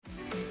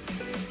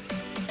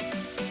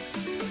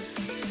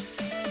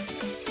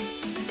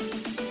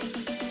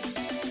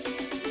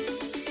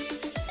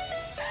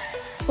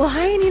Well,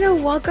 hi, Anita.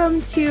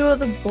 Welcome to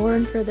the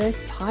Born for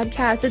This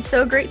podcast. It's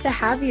so great to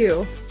have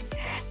you.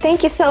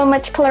 Thank you so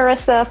much,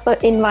 Clarissa, for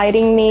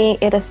inviting me.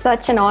 It is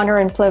such an honor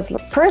and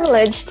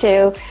privilege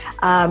to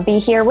be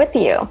here with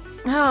you.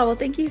 Oh, well,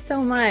 thank you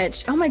so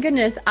much. Oh my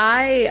goodness.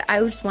 I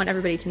just want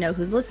everybody to know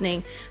who's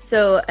listening.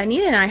 So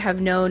Anita and I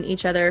have known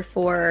each other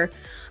for,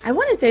 I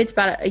want to say it's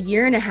about a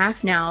year and a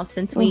half now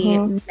since we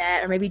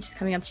met, or maybe just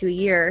coming up to a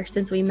year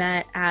since we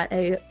met at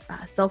a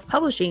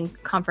self-publishing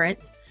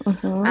conference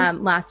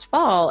last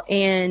fall.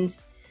 And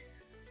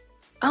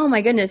oh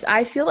my goodness,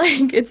 I feel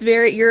like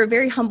you're a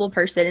very humble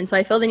person. And so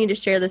I feel the need to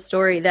share the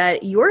story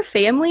that your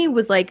family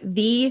was like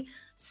the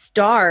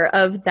star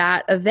of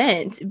that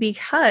event,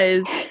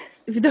 because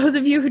for those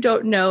of you who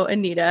don't know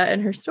Anita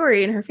and her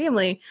story and her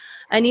family,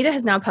 Anita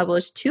has now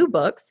published 2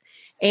 books,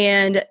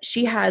 and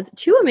she has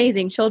 2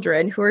 amazing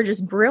children who are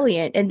just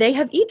brilliant, and they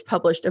have each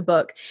published a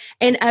book,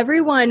 and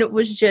everyone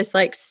was just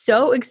like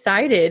so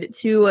excited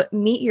to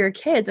meet your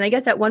kids. And I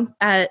guess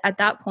at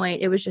that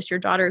point, it was just your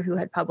daughter who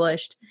had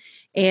published,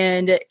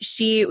 and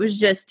she was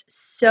just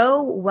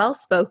so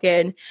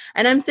well-spoken.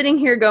 And I'm sitting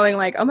here going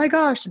like, oh my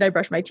gosh, did I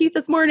brush my teeth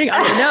this morning?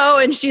 I don't know.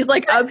 And she's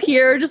like up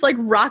here just like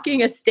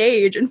rocking a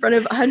stage in front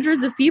of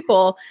hundreds of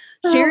people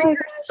sharing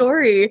her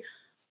story.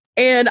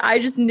 And I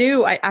just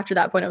knew after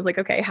that point, I was like,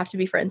 okay, I have to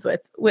be friends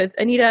with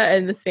Anita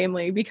and this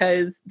family,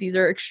 because these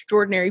are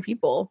extraordinary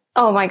people.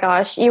 Oh my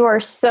gosh, you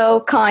are so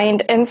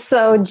kind and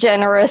so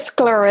generous,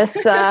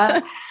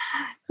 Clarissa.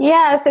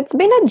 Yes, it's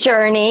been a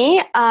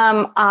journey.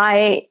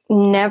 I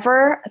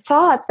never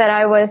thought that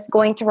I was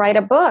going to write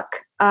a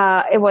book.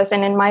 It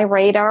wasn't in my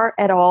radar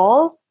at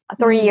all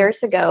 3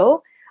 years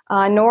ago,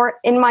 nor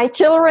in my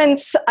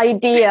children's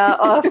idea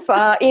of,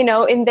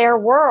 in their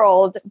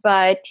world.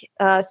 But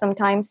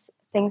sometimes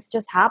things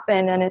just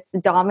happen, and it's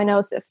a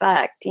dominoes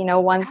effect.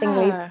 One thing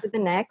leads to the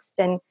next,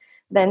 and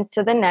then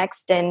to the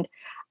next. And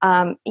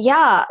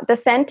the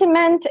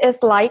sentiment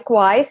is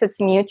likewise.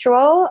 It's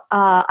mutual.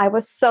 I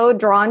was so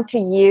drawn to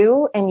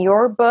you and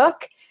your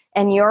book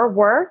and your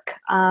work.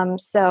 I'm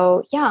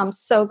so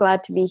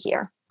glad to be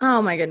here.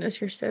 Oh my goodness,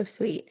 you're so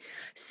sweet.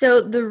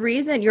 So the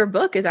reason your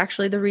book is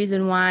actually the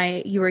reason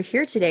why you were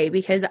here today,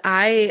 because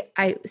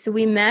so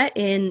we met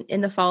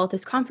in the fall at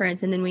this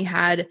conference, and then we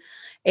had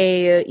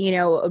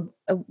a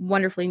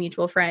wonderfully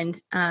mutual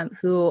friend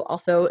who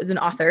also is an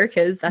author,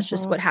 because that's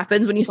just what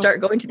happens when you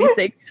start going to these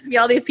things. You see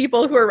all these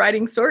people who are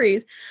writing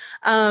stories.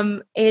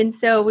 And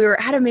so we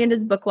were at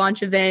Amanda's book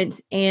launch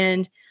event,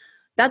 and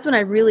that's when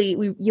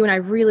you and I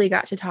really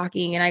got to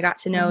talking, and I got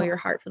to know your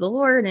heart for the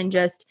Lord, and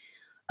just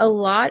a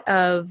lot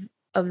of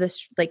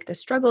this, like the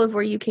struggle of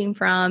where you came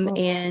from,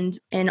 and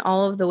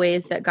all of the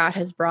ways that God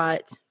has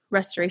brought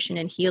restoration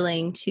and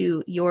healing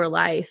to your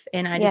life.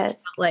 And I just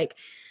felt like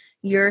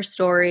your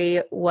story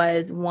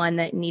was one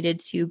that needed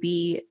to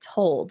be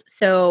told.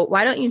 So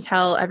why don't you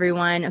tell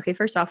everyone, okay,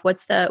 first off,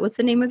 what's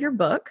the name of your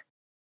book?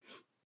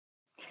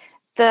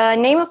 The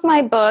name of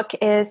my book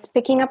is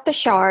Picking Up the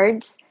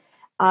Shards.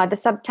 The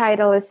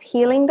subtitle is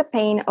Healing the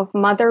Pain of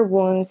Mother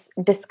Wounds,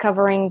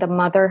 Discovering the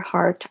Mother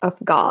Heart of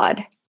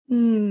God.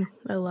 I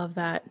love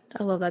that.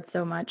 I love that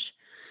so much.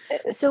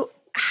 So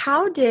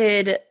how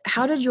did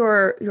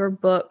your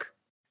book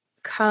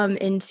come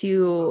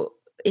into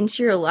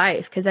your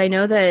life? Because I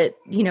know that,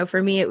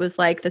 for me, it was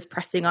like this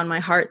pressing on my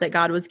heart that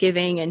God was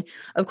giving. And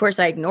of course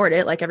I ignored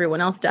it like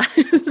everyone else does.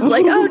 It's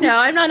like, oh no,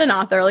 I'm not an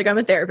author. Like, I'm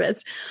a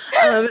therapist.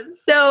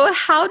 So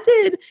how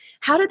did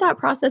that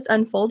process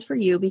unfold for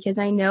you? Because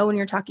I know when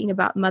you're talking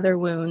about mother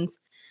wounds,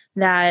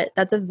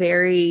 that's a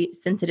very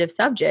sensitive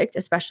subject,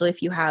 especially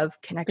if you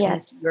have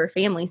connections to your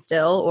family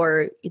still,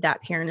 or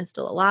that parent is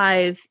still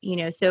alive,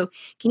 so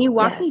can you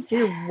walk me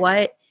through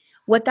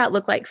what that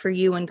looked like for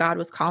you when God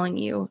was calling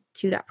you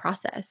to that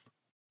process?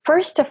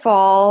 First of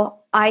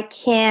all, I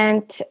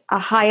can't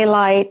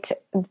highlight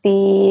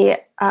the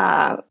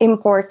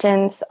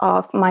importance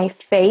of my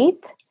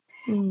faith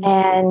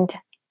and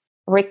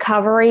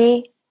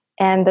recovery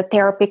and the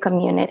therapy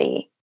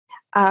community.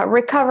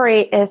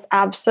 Recovery is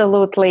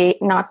absolutely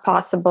not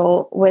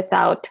possible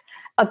without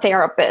a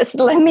therapist.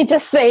 Let me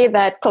just say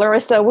that,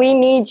 Clarissa, we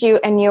need you,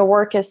 and your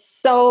work is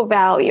so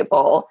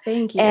valuable.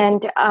 Thank you.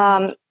 And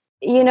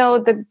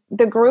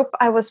the group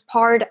I was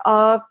part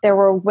of, there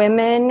were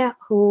women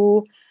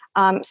who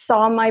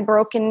saw my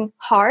broken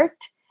heart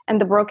and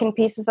the broken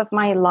pieces of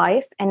my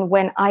life. And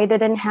when I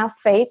didn't have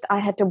faith, I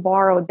had to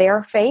borrow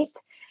their faith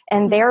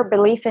and their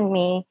belief in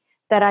me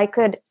that I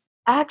could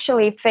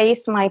actually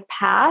face my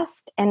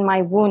past and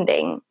my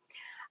wounding.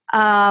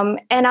 And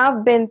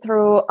I've been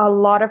through a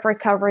lot of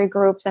recovery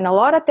groups and a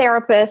lot of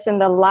therapists in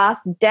the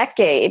last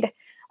decade.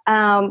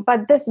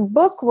 But this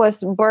book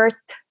was birthed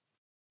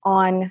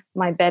on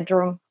my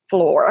bedroom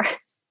floor.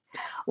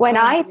 When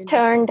I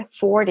turned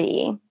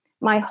 40,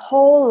 my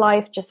whole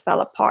life just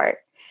fell apart.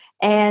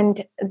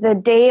 And the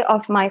day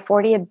of my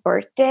 40th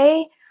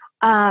birthday,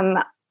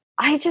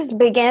 I just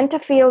began to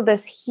feel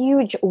this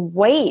huge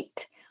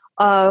weight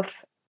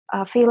of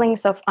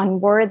feelings of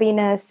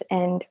unworthiness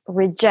and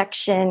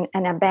rejection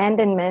and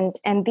abandonment.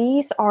 And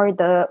these are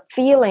the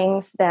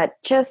feelings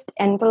that just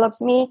enveloped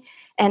me.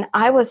 And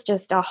I was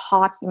just a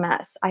hot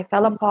mess. I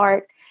fell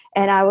apart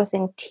and I was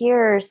in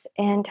tears.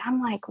 And I'm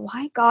like,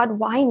 why, God?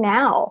 Why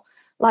now?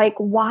 Like,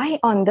 why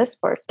on this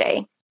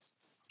birthday?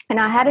 And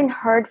I hadn't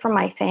heard from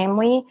my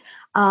family.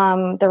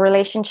 The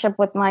relationship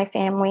with my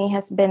family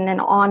has been an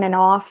on and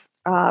off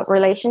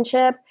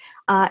relationship,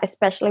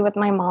 especially with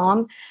my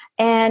mom.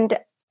 And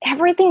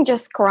everything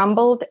just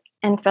crumbled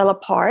and fell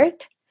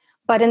apart.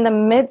 But in the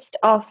midst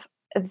of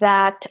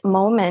that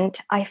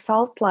moment, I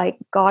felt like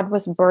God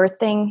was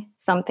birthing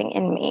something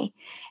in me.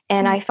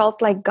 And I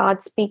felt like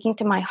God speaking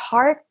to my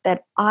heart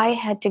that I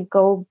had to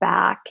go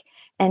back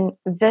and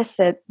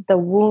visit the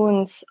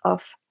wounds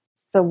of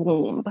the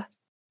womb.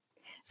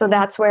 So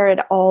that's where it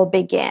all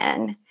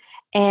began.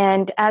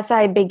 And as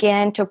I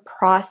began to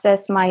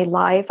process my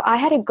life, I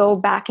had to go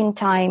back in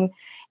time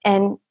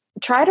and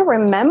try to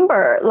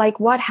remember like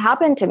what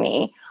happened to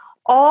me.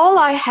 All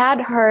I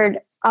had heard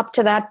up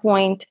to that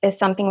point is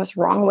something was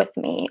wrong with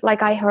me.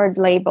 Like I heard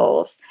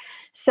labels.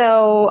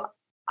 So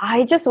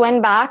I just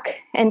went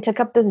back and took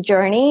up this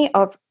journey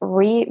of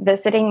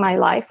revisiting my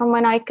life from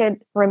when I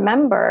could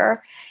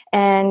remember.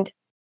 And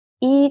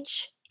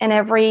each and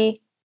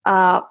every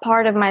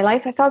part of my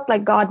life, I felt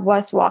like God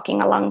was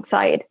walking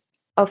alongside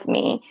of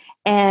me.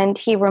 And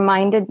he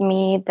reminded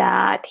me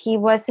that he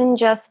wasn't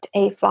just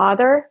a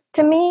father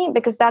to me,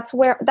 because that's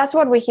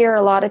what we hear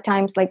a lot of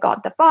times, like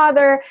God the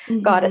Father,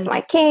 God is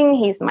my king,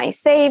 he's my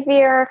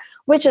savior,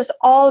 which is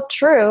all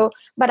true.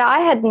 But I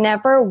had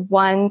never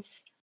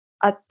once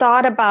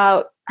thought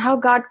about how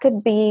God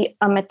could be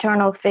a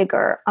maternal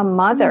figure, a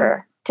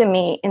mother to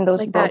me in those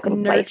like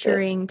broken that places.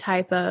 nurturing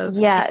type of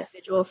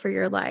individual for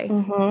your life.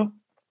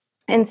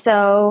 And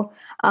so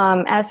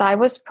as I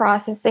was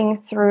processing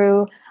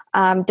through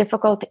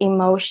difficult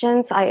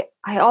emotions, I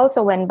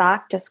also went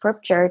back to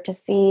scripture to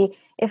see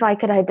if I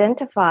could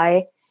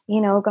identify,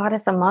 God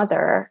as a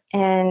mother.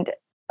 And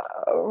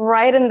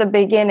right in the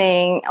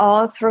beginning,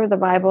 all through the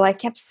Bible, I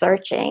kept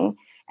searching,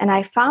 and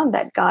I found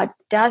that God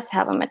does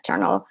have a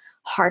maternal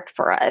heart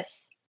for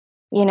us,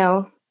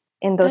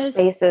 in those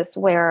spaces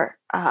where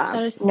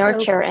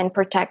nurture and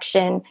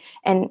protection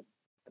and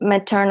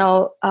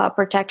maternal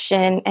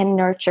protection and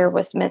nurture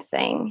was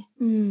missing.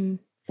 And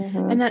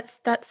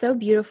that's so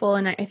beautiful.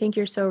 And I think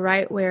you're so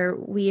right, where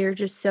we are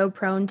just so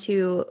prone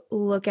to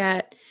look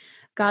at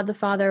God the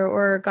Father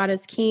or God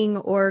as king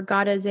or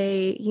God as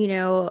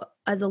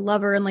as a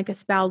lover in like a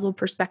spousal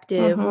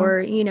perspective,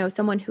 or,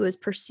 someone who is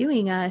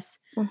pursuing us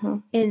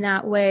in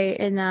that way,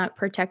 in that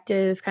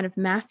protective kind of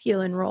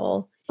masculine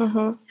role,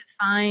 to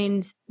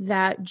find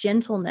that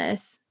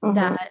gentleness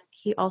that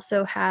he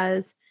also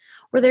has.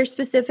 Were there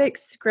specific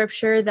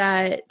scripture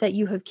that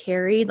you have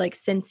carried, like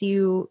since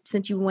you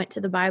went to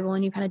the Bible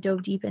and you kind of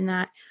dove deep in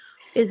that?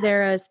 Is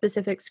there a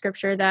specific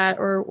scripture that,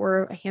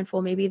 or a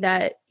handful maybe,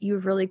 that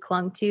you've really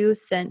clung to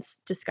since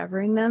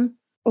discovering them?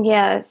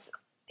 Yes,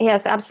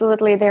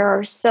 absolutely. There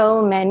are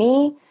so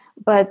many,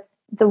 but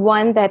the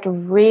one that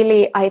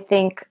really, I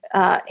think,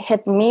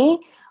 hit me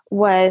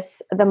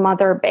was the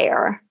mother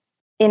bear.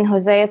 In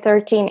Hosea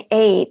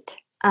 13:8,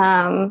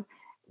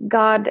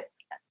 God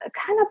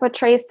kind of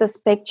portrays this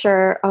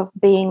picture of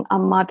being a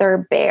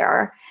mother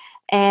bear.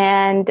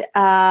 And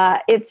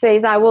it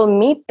says, I will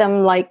meet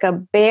them like a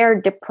bear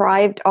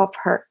deprived of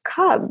her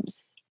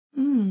cubs.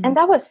 And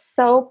that was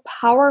so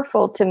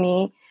powerful to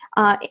me.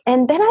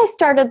 And then I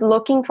started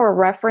looking for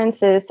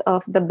references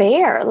of the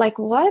bear. Like,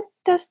 what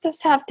does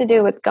this have to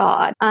do with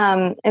God?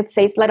 It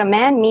says, let a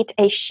man meet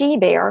a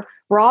she-bear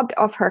robbed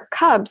of her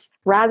cubs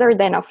rather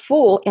than a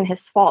fool in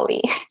his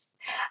folly.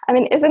 I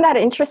mean, isn't that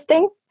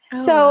interesting?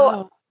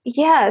 Wow.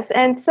 Yes.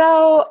 And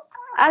so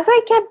as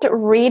I kept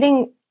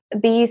reading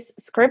these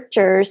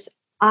scriptures,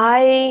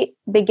 I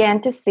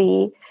began to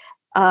see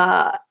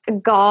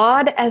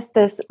God as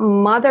this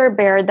mother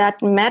bear.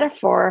 That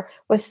metaphor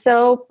was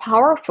so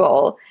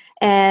powerful.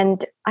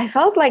 And I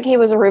felt like he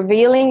was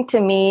revealing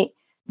to me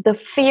the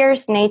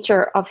fierce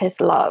nature of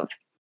his love.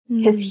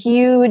 His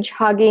huge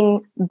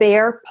hugging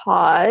bear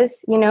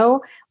paws,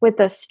 with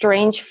a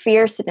strange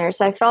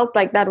fierceness. I felt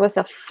like that was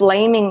a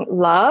flaming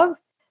love.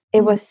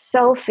 It was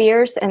so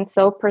fierce and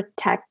so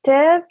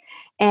protective.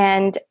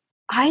 And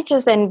I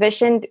just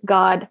envisioned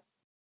God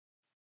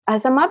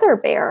as a mother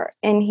bear.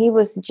 And he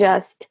was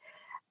just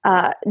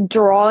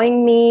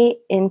drawing me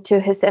into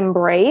his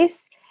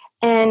embrace.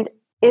 And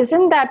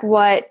isn't that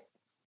what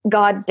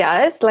God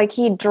does? Like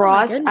he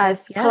draws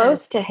us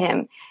close to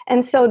him.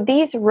 And so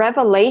these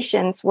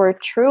revelations were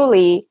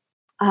truly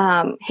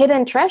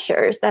hidden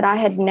treasures that I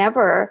had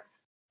never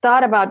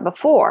thought about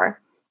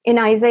before. In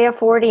Isaiah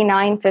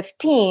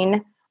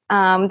 49:15,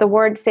 the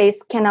word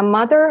says, can a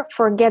mother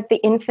forget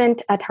the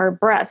infant at her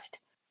breast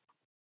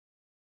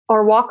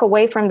or walk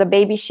away from the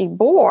baby she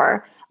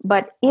bore?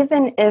 But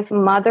even if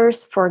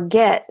mothers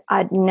forget,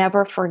 I'd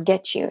never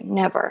forget you.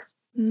 Never.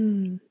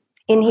 In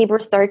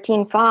Hebrews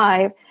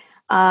 13:5,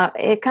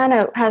 it kind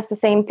of has the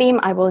same theme.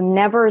 I will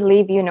never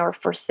leave you nor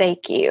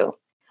forsake you.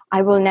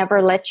 I will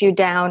never let you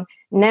down,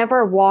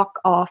 never walk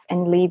off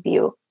and leave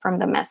you from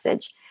the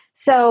message.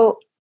 So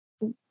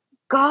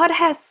God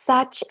has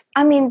such,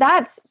 I mean,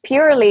 that's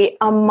purely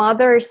a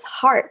mother's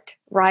heart,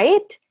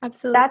 right?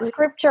 Absolutely. That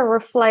scripture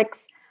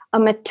reflects a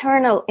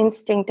maternal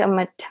instinct, a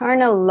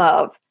maternal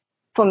love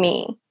for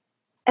me.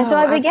 And so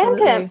I began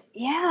to,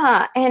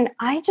 and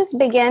I just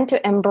began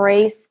to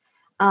embrace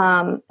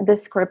the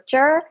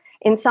scripture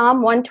in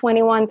Psalm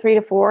 121,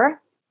 3-4.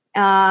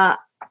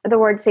 The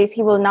word says,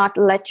 he will not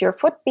let your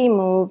foot be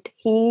moved.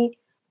 He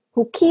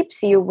who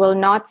keeps you will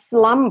not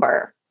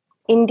slumber.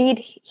 Indeed,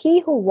 he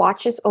who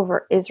watches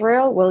over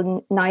Israel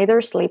will neither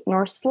sleep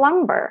nor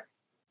slumber.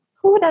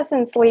 Who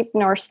doesn't sleep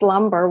nor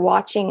slumber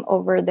watching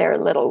over their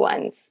little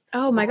ones?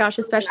 Oh my gosh,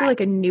 especially like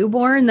a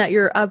newborn that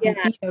you're up,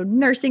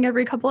 nursing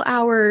every couple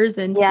hours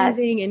and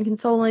soothing and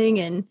consoling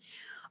and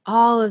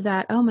all of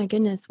that. Oh my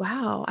goodness.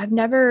 Wow. I've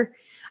never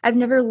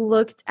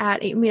looked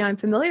at, I mean, I'm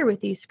familiar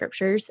with these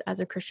scriptures as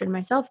a Christian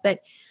myself, but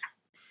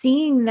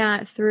seeing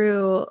that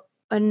through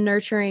a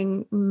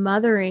nurturing,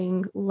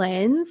 mothering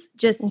lens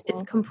just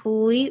is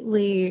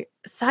completely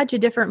such a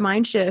different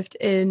mind shift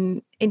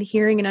in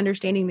hearing and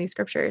understanding these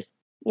scriptures.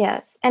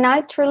 Yes. And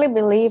I truly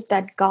believe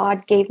that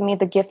God gave me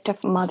the gift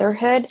of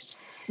motherhood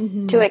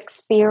to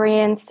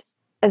experience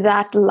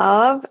that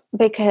love,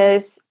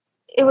 because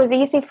it was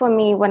easy for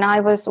me when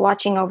I was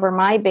watching over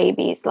my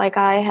babies. Like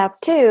I have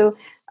two,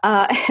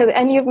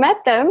 and you've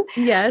met them.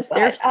 Yes,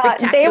 they're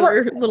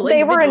spectacular little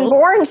They were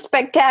born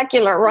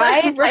spectacular,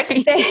 right?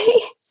 Right.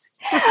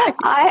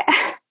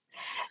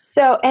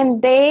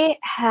 And they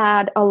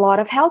had a lot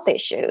of health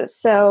issues.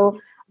 So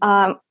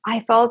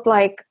I felt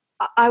like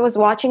I was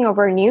watching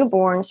over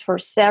newborns for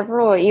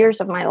several years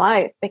of my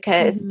life,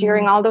 because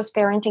during all those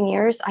parenting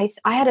years,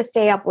 I had to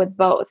stay up with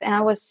both. And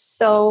I was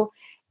so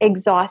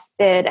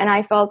exhausted. And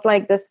I felt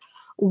like this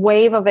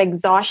wave of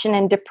exhaustion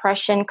and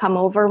depression come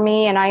over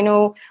me. And I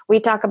know we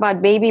talk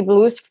about baby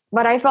blues,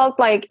 but I felt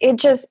like it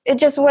just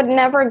would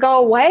never go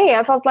away.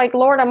 I felt like,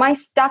 Lord, am I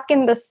stuck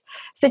in this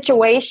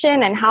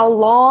situation, and how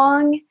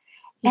long?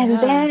 Yeah.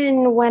 And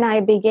then when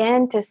I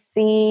began to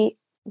see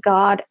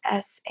God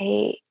as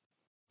a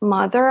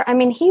mother, I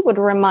mean, he would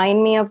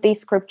remind me of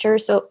these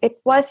scriptures. So it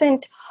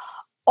wasn't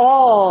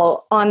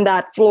all on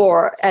that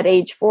floor at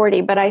age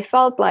 40, but I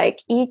felt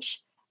like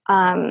each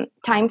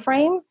time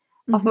frame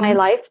of my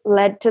life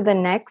led to the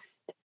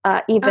next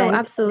event. Oh,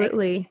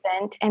 absolutely.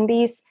 Event. And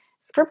these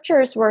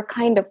scriptures were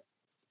kind of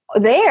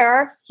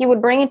there. He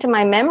would bring it to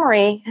my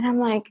memory, and I'm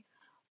like,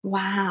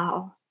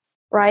 wow.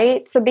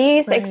 Right. So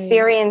these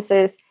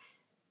experiences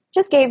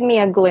just gave me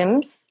a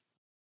glimpse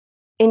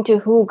into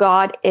who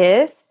God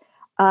is,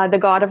 the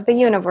God of the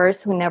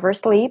universe who never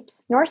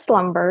sleeps nor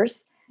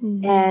slumbers.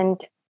 And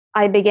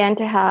I began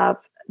to have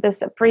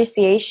this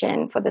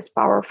appreciation for this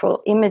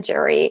powerful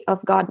imagery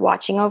of God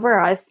watching over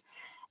us,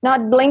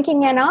 not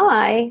blinking an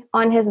eye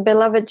on his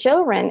beloved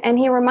children. And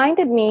he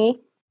reminded me,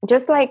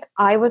 just like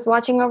I was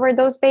watching over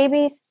those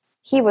babies,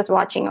 he was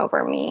watching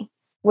over me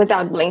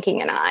without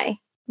blinking an eye.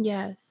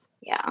 Yes.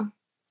 Yeah.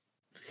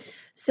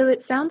 So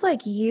it sounds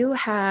like you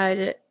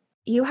had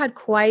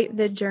quite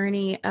the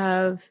journey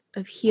of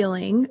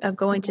healing, of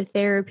going to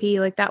therapy.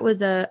 Like that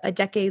was a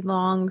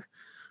decade-long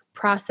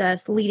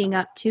process leading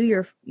up to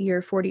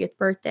your 40th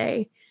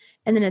birthday.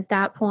 And then at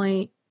that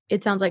point,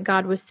 it sounds like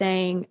God was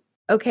saying,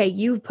 okay,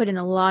 you've put in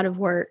a lot of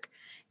work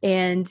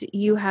and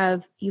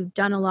you've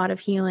done a lot of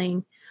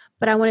healing,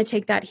 but I want to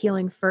take that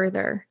healing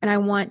further. And I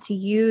want to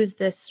use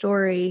this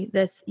story,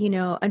 this,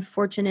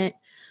 unfortunate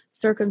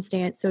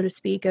circumstance, so to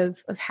speak,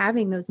 of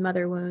having those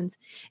mother wounds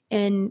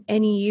and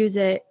use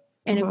it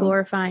in a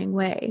glorifying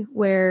way,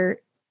 where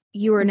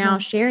you are now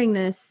sharing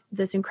this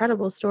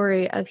incredible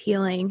story of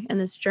healing and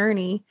this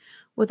journey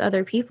with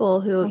other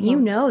people who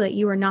that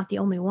you are not the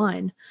only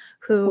one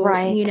who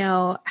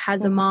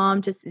has a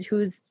mom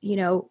who's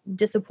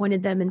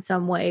disappointed them in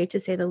some way, to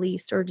say the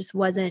least, or just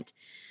wasn't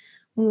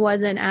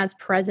as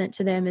present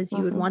to them as you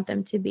would want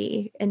them to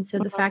be. And so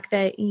the fact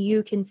that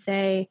you can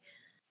say,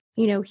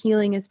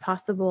 healing is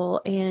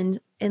possible,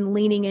 and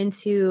leaning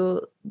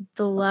into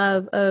the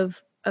love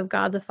of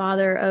God the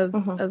Father,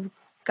 of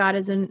God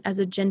as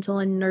a gentle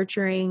and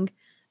nurturing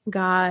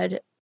God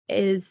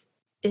is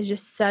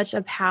just such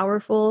a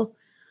powerful,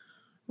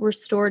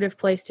 restorative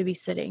place to be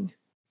sitting.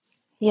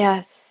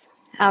 Yes,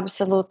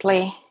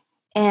 absolutely.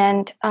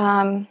 And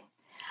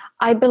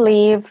I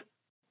believe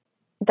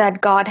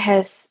that God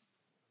has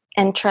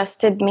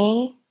entrusted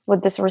me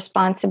with this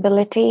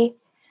responsibility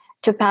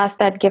to pass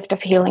that gift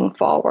of healing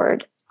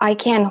forward. I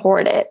can't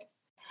hoard it.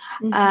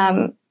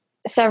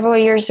 Several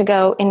years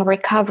ago in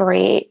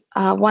recovery,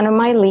 one of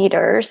my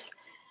leaders,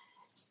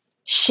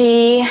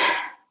 she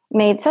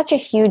made such a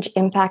huge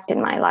impact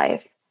in my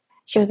life.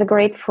 She was a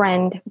great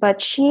friend,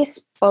 but she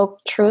spoke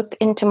truth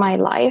into my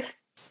life.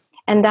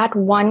 And that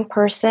one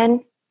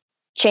person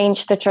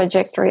changed the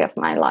trajectory of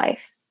my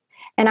life.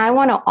 And I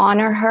want to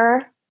honor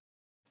her.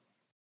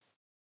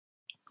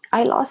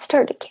 I lost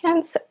her to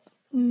cancer.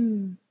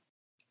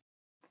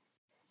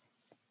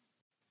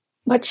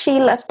 But she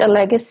left a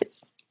legacy.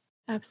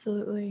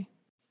 Absolutely.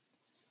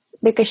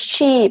 because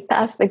she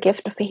passed the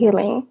gift of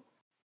healing.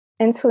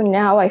 And so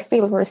now I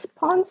feel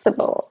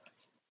responsible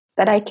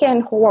that I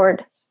can't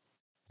hoard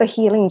the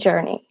healing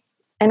journey.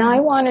 And I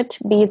wanted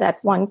to be that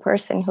one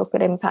person who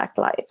could impact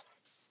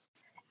lives.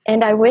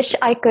 And I wish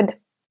I could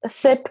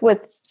sit with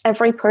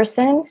every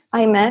person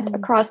I met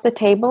across the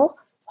table,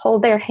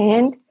 hold their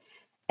hand,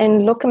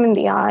 and look them in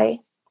the eye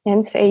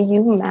and say,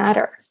 you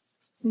matter.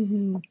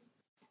 Mm-hmm.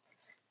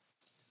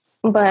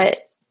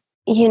 But,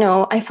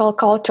 I felt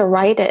called to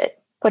write it,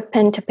 put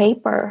pen to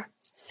paper,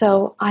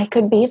 so I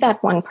could be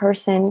that one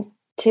person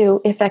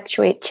to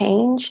effectuate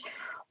change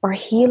or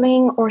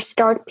healing or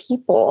start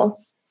people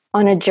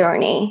on a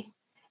journey.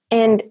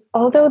 And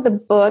although the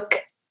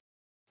book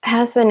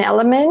has an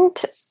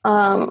element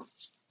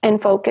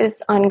and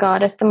focus on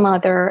God as the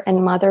mother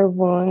and mother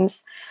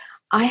wounds,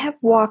 I have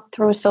walked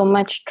through so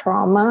much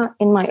trauma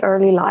in my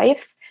early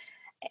life.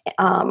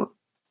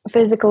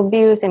 Physical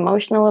abuse,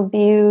 emotional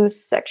abuse,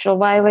 sexual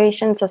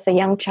violations as a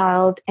young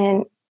child.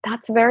 And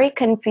that's very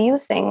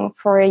confusing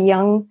for a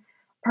young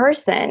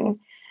person.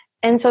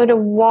 And so to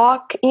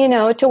walk,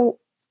 to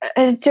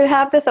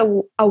have this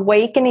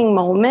awakening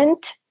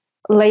moment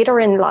later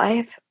in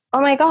life,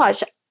 oh my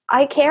gosh,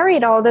 I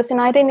carried all this and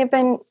I didn't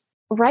even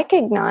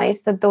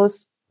recognize that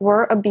those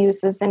were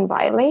abuses and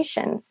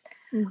violations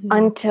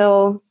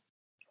until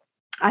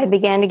I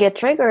began to get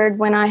triggered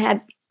when I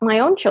had my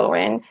own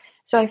children.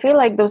 So I feel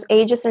like those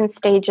ages and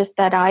stages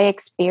that I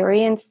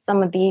experienced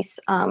some of these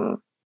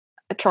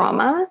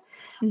trauma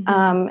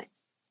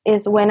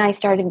is when I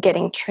started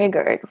getting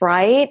triggered,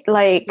 right?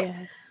 Like,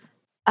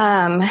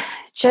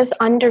 just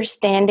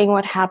understanding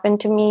what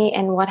happened to me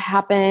and what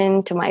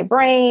happened to my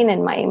brain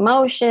and my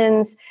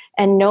emotions,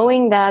 and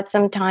knowing that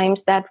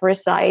sometimes that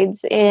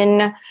resides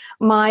in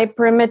my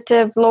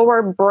primitive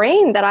lower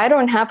brain that I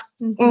don't have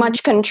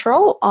much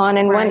control on.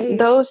 And when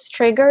those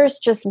triggers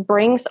just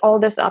brings all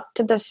this up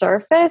to the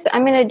surface, I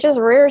mean, it just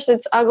rears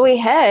its ugly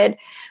head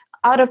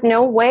out of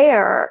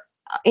nowhere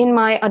in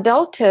my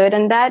adulthood.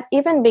 And that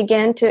even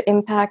began to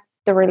impact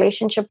the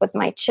relationship with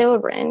my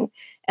children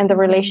and the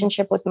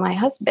relationship with my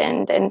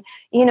husband. And,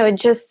 it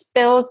just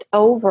spilled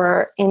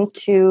over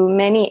into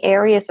many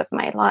areas of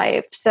my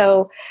life.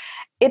 So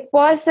it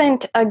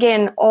wasn't,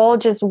 again, all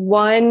just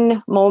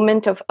one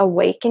moment of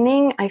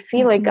awakening. I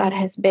feel like God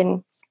has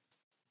been,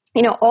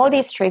 all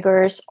these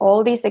triggers,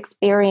 all these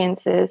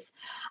experiences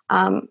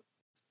have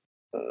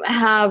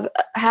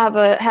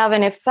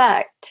an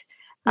effect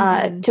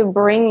to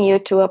bring you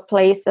to a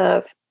place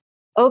of,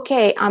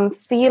 okay, I'm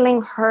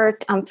feeling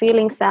hurt, I'm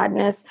feeling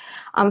sadness,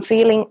 I'm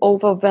feeling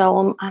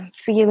overwhelmed, I'm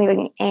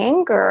feeling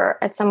anger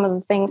at some of the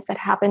things that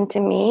happened to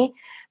me.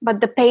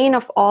 But the pain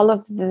of all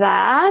of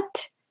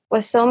that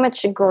was so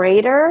much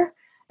greater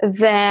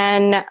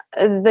than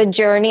the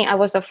journey I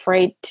was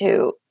afraid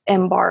to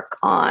embark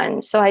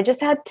on. So I just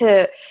had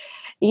to,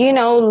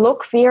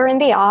 look fear in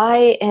the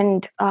eye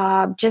and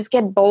just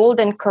get bold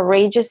and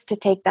courageous to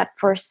take that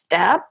first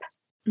step.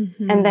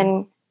 And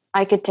then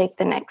I could take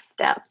the next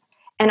step.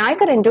 And I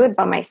couldn't do it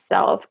by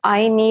myself.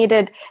 I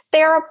needed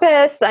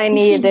therapists. I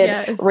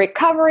needed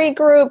recovery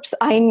groups.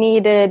 I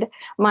needed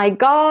my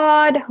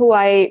God, who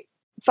I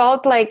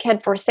felt like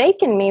had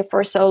forsaken me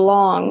for so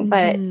long.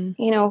 But,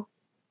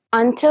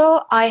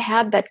 until I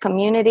had that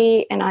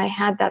community and I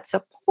had that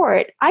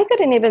support, I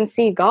couldn't even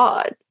see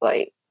God.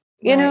 Like,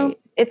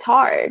 it's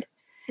hard.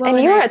 Well,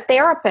 and you're a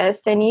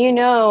therapist and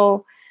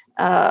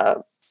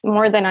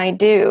more than I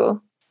do.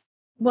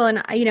 Well,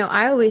 and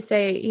I always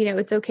say,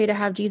 it's okay to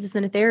have Jesus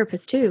and a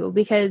therapist too,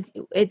 because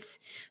it's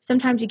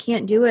sometimes you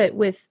can't do it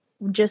with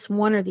just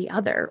one or the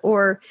other,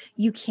 or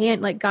you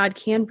can't, like, God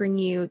can bring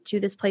you to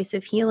this place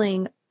of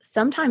healing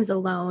sometimes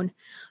alone.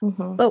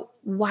 But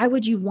why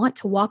would you want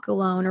to walk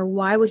alone, or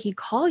why would he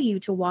call you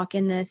to walk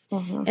in this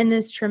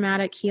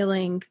traumatic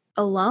healing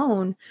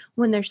alone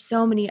when there's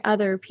so many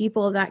other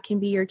people that can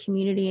be your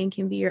community and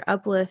can be your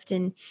uplift?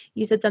 And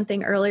you said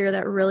something earlier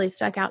that really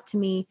stuck out to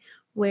me,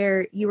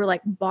 where you were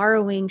like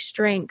borrowing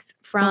strength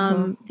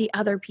from the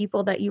other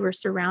people that you were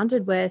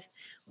surrounded with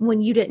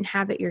when you didn't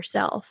have it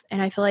yourself. And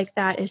I feel like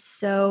that is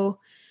so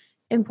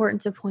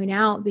important to point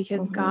out,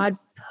 because God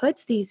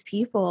puts these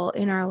people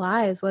in our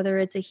lives, whether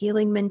it's a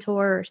healing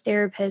mentor or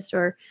therapist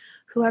or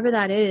whoever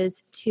that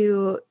is,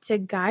 to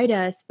guide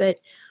us. But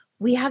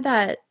we have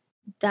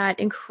that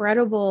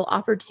incredible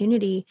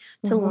opportunity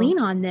to lean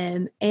on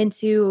them and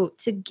to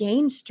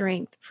gain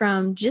strength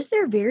from just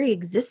their very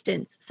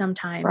existence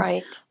sometimes.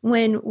 Right.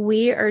 When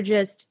we are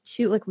just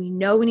too, like, we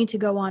know we need to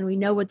go on, we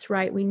know what's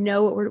right, we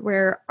know what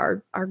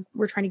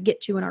we're trying to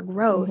get to in our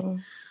growth.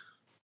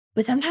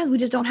 But sometimes we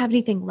just don't have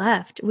anything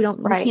left. We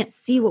can't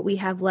see what we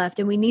have left.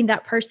 And we need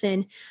that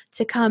person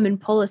to come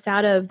and pull us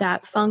out of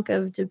that funk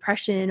of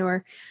depression,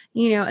 or,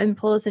 and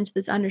pull us into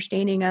this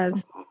understanding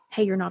of,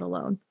 hey, you're not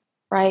alone.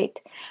 Right.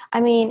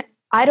 I mean,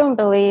 I don't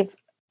believe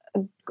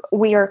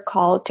we are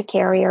called to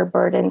carry our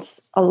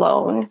burdens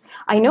alone.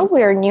 I know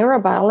we're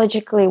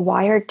neurobiologically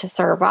wired to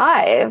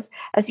survive.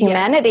 As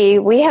humanity,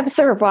 we have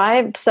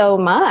survived so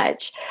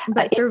much.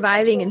 But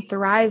surviving and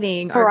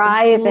thriving are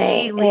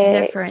Thriving. completely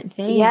different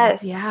things.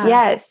 Yes,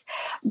 yes.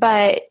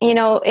 But,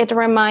 it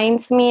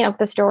reminds me of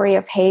the story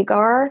of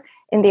Hagar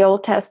in the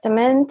Old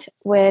Testament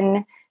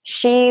when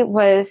she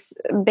was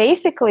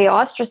basically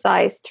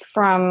ostracized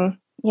from,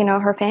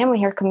 her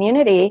family, her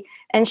community,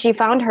 and she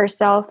found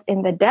herself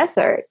in the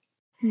desert.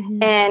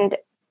 Mm-hmm. And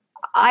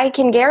I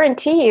can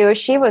guarantee you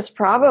she was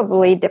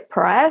probably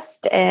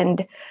depressed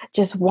and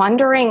just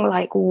wondering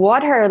like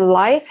what her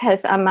life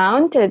has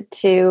amounted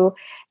to.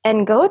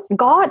 And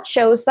God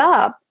shows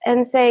up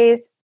and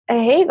says,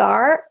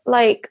 Hagar,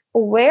 like,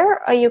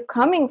 where are you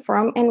coming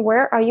from and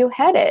where are you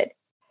headed?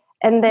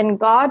 And then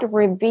God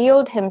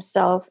revealed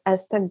himself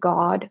as the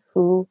God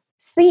who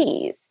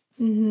sees.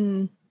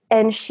 Mm-hmm.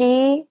 And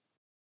she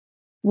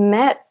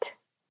met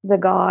the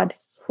God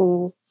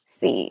who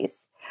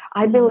sees.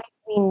 I believe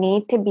we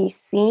need to be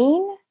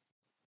seen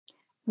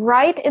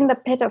right in the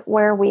pit of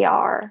where we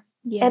are.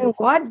 Yes. And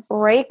what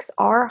breaks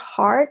our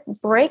heart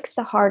breaks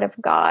the heart of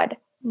God.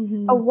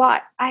 Mm-hmm.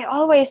 What I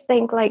always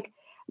think like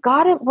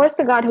God was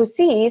the God who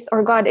sees,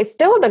 or God is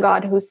still the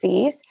God who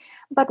sees.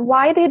 But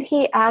why did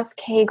he ask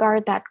Hagar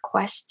that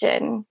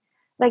question?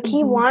 Like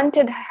he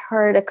wanted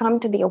her to come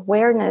to the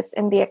awareness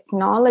and the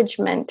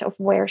acknowledgement of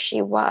where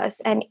she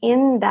was. And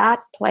in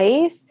that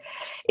place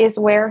is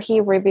where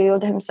he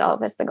revealed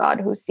himself as the God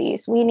who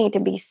sees. We need to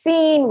be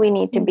seen. We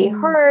need to be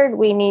heard.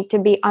 We need to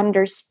be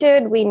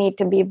understood. We need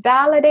to be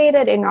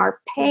validated in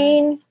our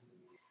pain.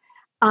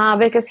 Yes.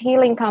 Because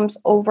healing comes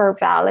over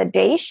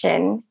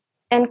validation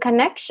and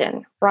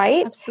connection,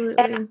 right? Absolutely.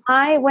 And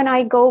when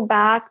I go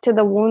back to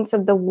the wounds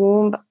of the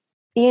womb,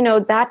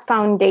 that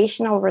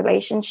foundational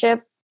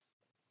relationship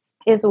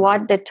is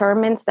what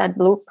determines that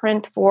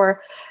blueprint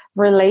for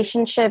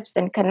relationships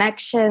and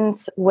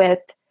connections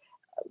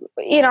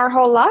in our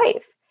whole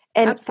life.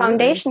 And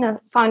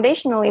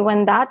foundationally,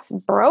 when that's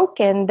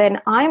broken,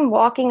 then I'm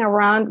walking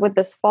around with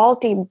this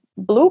faulty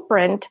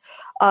blueprint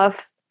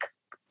of,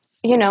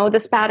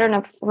 this pattern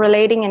of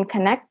relating and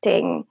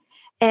connecting.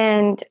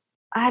 And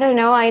I don't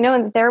know, I know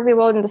in the therapy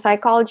world, in the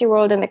psychology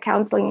world, in the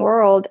counseling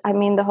world, I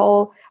mean, the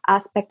whole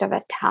aspect of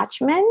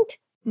attachment,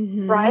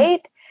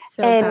 right?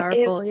 So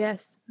powerful,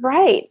 yes.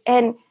 Right.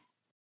 And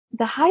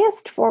the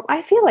highest form,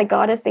 I feel like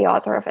God is the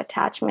author of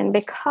attachment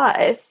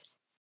because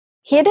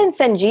he didn't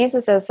send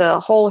Jesus as a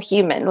whole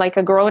human, like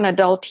a grown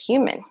adult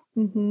human.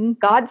 Mm-hmm.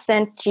 God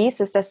sent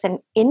Jesus as an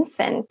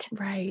infant,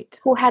 right,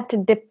 who had to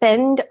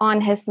depend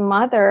on his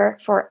mother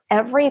for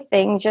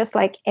everything, just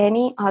like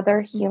any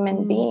other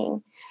human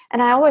being.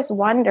 And I always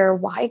wonder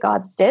why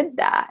God did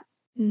that,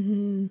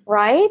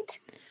 right?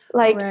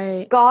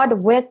 Like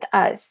God with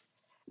us.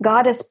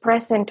 God is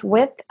present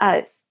with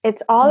us.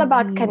 It's all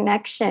about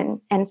connection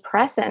and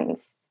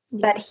presence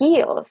that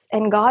heals.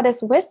 And God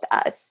is with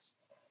us.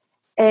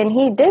 And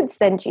he did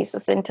send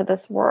Jesus into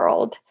this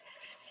world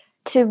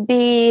to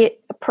be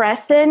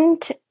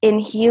present in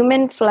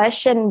human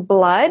flesh and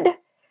blood.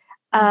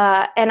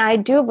 And I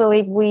do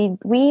believe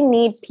we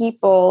need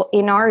people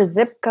in our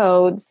zip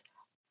codes,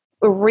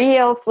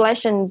 real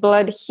flesh and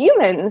blood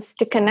humans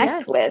to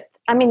connect with.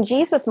 I mean,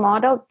 Jesus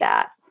modeled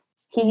that.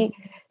 He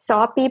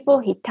saw people,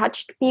 he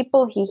touched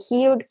people, he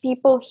healed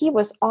people. He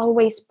was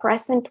always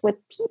present with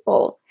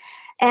people.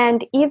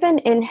 And even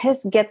in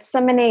his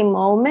Gethsemane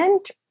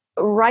moment,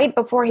 right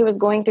before he was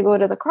going to go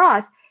to the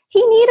cross,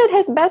 he needed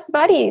his best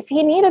buddies.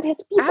 He needed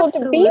his people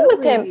to be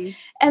with him.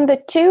 And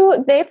the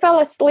two, they fell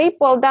asleep.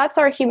 Well, that's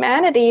our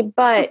humanity.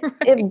 But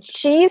if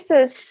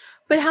Jesus...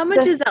 But how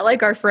much is that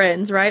like our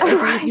friends, right?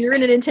 Like you're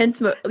in an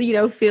intense,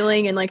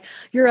 feeling, and like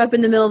you're up in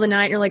the middle of the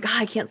night and you're like,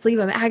 I can't sleep.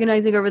 I'm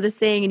agonizing over this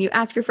thing. And you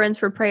ask your friends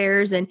for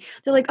prayers and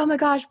they're like, oh my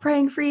gosh,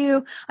 praying for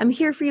you. I'm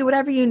here for you,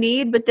 whatever you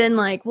need. But then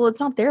like, well, it's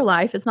not their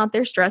life. It's not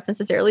their stress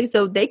necessarily.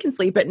 So they can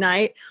sleep at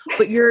night,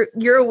 but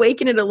you're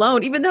awake in it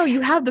alone, even though you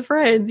have the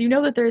friends,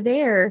 that they're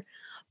there.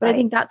 But I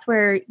think that's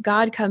where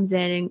God comes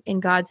in and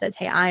God says,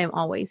 hey, I am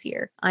always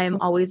here. I am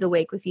always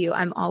awake with you.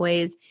 I'm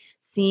always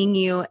seeing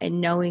you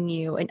and knowing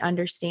you and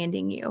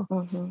understanding you.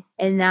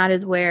 And that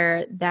is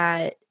where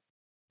that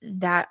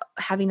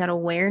having that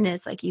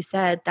awareness, like you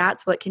said,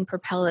 that's what can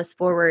propel us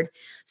forward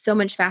so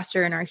much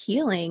faster in our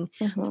healing.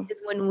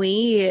 Because when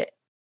we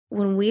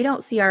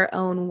don't see our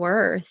own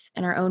worth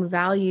and our own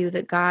value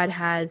that God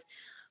has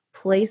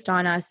placed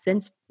on us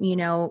since,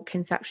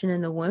 conception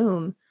in the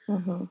womb,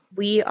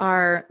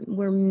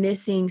 we're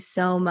missing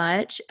so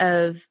much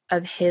of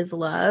his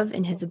love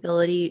and his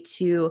ability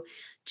to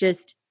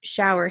just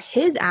shower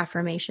his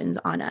affirmations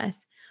on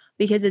us,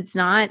 because it's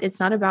not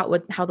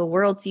about how the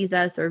world sees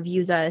us or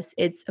views us.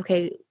 It's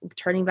okay,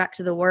 turning back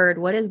to the word.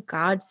 What does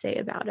God say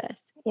about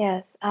us?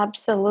 Yes,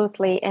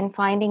 absolutely. And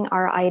finding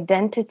our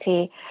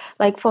identity.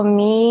 Like for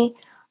me,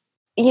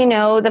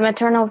 the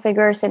maternal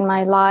figures in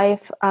my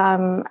life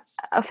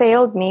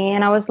failed me,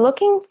 and I was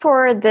looking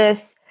for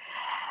this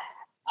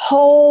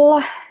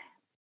whole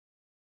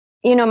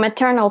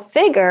maternal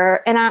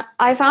figure. And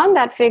I found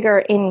that figure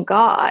in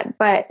God.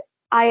 But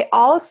I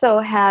also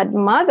had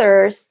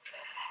mothers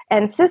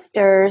and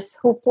sisters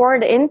who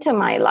poured into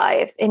my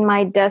life in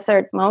my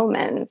desert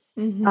moments,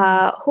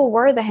 who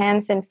were the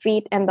hands and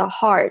feet and the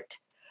heart,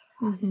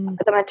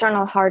 the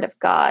maternal heart of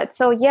God.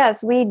 So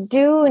yes, we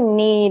do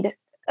need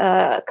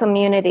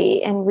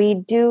community, and we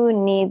do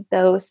need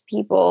those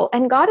people,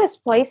 and God has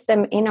placed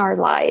them in our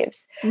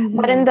lives.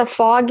 But in the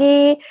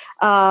foggy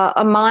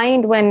a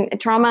mind, when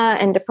trauma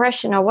and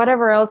depression or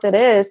whatever else it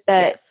is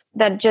that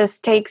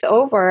just takes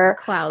over,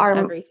 clouds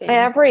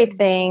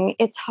everything,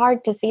 it's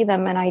hard to see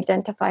them and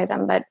identify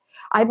them. But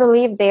I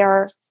believe they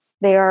are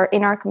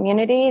in our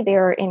community, they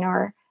are in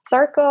our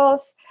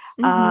circles,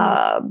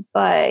 but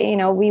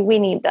we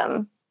need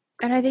them.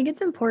 And I think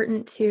it's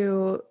important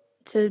to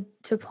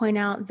point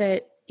out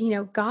that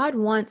God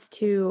wants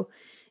to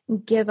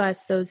give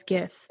us those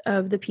gifts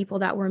of the people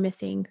that we're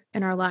missing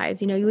in our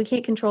lives. We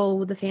can't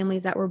control the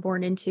families that we're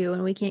born into,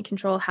 and we can't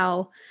control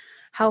how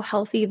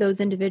healthy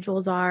those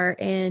individuals are,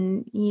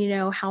 and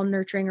how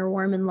nurturing or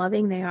warm and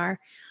loving they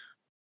are.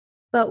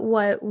 But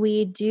what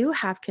we do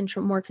have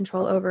more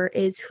control over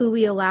is who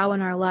we allow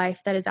in our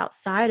life that is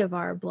outside of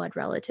our blood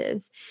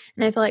relatives.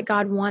 And I feel like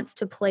God wants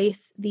to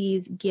place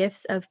these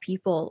gifts of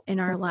people in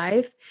our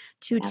life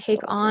to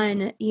take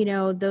on,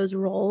 those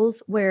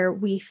roles where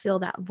we fill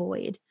that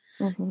void.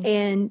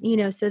 And,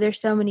 so there's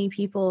so many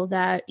people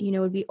that,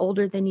 would be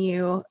older than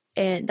you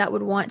and that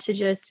would want to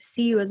just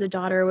see you as a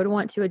daughter, would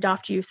want to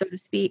adopt you, so to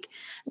speak,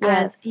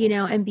 as,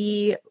 and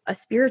be a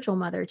spiritual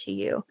mother to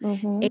you,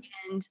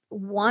 and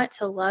want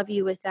to love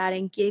you with that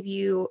and give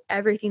you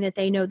everything that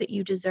they know that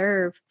you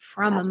deserve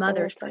from a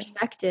mother's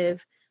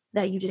perspective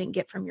that you didn't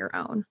get from your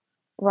own.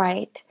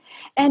 Right.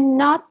 And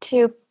not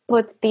to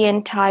put the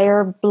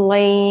entire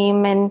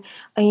blame and,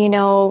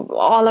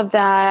 all of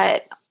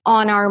that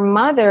on our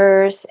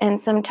mothers. And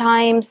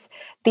sometimes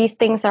these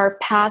things are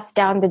passed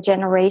down the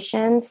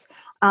generations.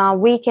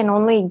 We can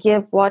only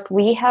give what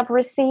we have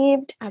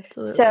received.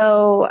 Absolutely.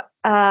 So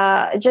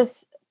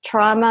just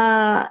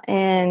trauma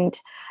and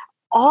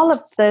all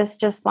of this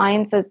just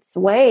finds its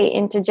way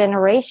into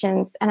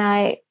generations. And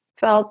I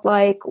felt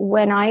like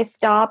when I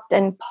stopped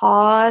and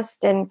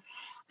paused and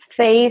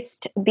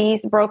faced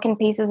these broken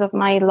pieces of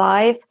my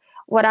life,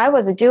 what I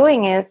was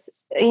doing is,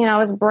 I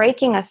was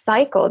breaking a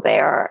cycle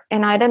there,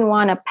 and I didn't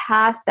want to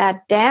pass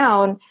that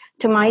down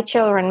to my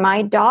children,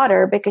 my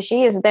daughter, because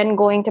she is then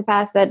going to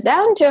pass that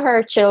down to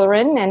her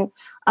children. And,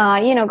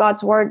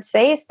 God's word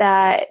says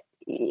that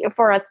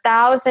for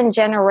 1,000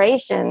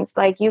 generations,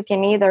 like, you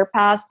can either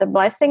pass the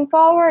blessing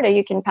forward or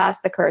you can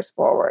pass the curse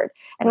forward.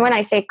 And when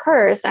I say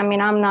curse, I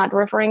mean, I'm not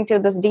referring to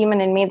this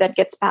demon in me that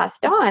gets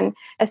passed on.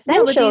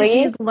 Essentially,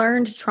 these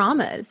learned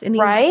traumas and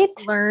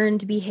these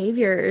learned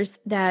behaviors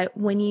that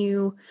when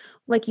you,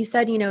 like you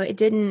said,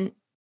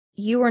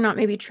 you were not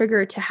maybe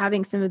triggered to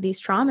having some of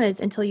these traumas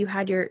until you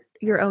had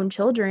your own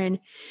children.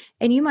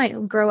 And you might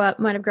have grown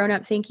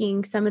up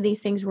thinking some of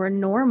these things were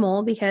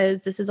normal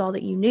because this is all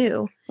that you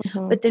knew.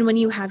 But then when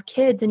you have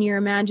kids and you're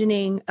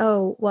imagining,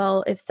 oh,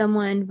 well, if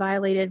someone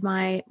violated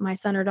my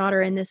son or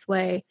daughter in this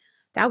way,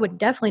 that would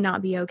definitely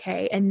not be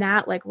okay. And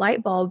that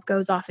light bulb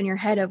goes off in your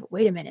head of,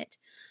 wait a minute,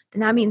 then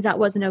that means that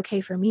wasn't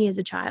okay for me as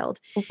a child.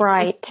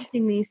 Right. And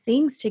putting these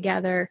things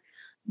together,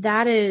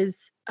 that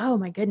is, oh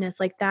my goodness,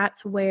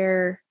 that's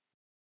the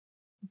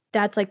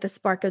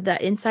spark of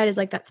that inside is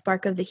that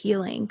spark of the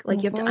healing. You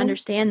have to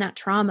understand that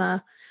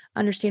trauma,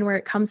 understand where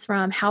it comes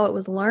from, how it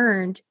was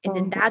learned. And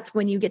then that's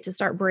when you get to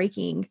start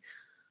breaking,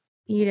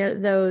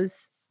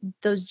 those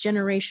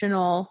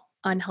generational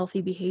unhealthy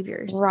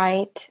behaviors.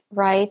 Right.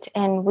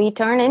 And we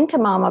turn into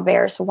mama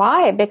bears.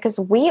 Why? Because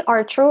we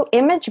are true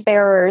image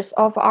bearers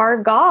of our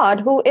God,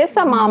 who is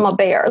a mama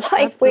bear.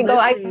 Absolutely.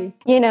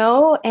 We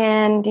go,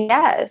 and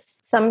yes,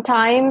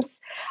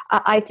 sometimes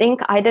I think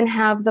I didn't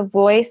have the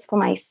voice for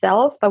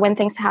myself, but when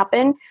things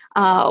happen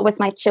with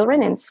my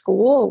children in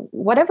school,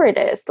 whatever it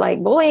is,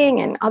 like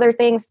bullying and other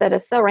things that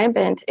is so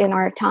rampant in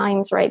our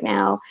times right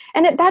now,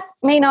 and that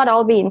may not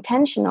all be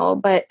intentional,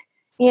 but,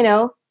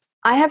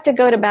 I have to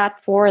go to bat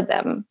for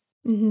them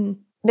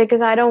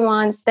because I don't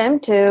want them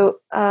to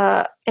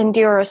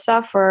endure or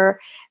suffer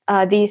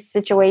these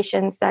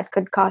situations that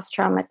could cause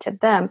trauma to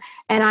them.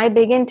 And I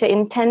begin to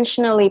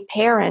intentionally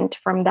parent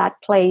from that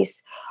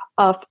place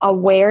of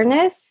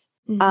awareness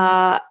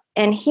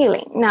and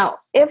healing. Now,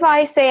 if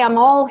I say I'm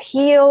all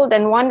healed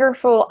and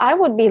wonderful, I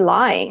would be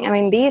lying. I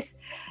mean, these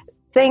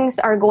things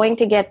are going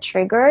to get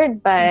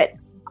triggered, but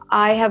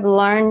I have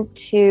learned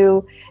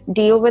to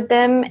deal with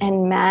them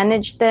and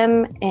manage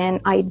them and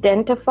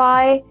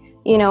identify,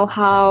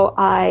 how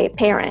I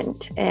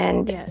parent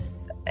and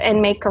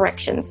make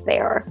corrections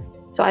there.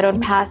 So I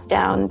don't pass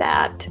down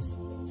that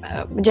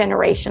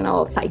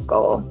generational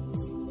cycle.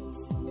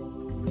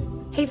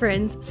 Hey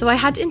friends, so I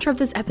had to interrupt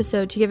this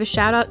episode to give a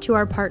shout out to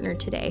our partner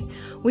today.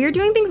 We are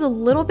doing things a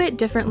little bit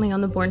differently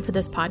on the Born for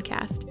This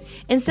podcast.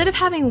 Instead of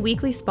having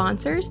weekly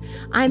sponsors,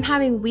 I'm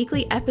having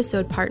weekly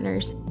episode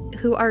partners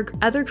who are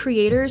other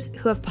creators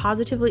who have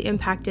positively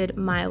impacted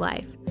my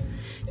life.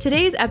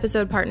 Today's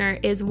episode partner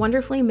is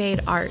Wonderfully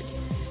Made Art.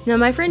 Now,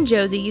 my friend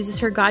Josie uses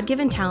her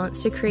God-given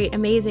talents to create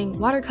amazing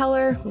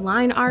watercolor,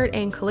 line art,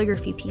 and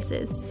calligraphy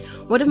pieces.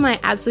 One of my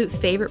absolute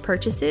favorite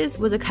purchases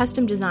was a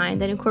custom design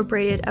that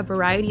incorporated a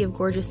variety of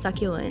gorgeous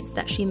succulents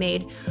that she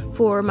made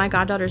for my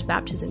goddaughter's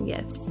baptism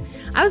gift.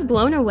 I was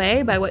blown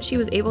away by what she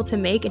was able to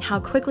make and how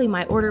quickly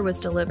my order was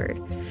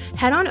delivered.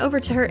 Head on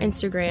over to her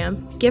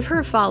Instagram, give her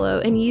a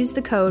follow, and use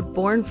the code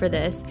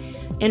BORNFORTHIS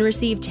and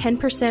receive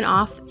 10%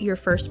 off your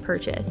first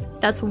purchase.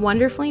 That's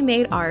Wonderfully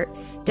Made Art,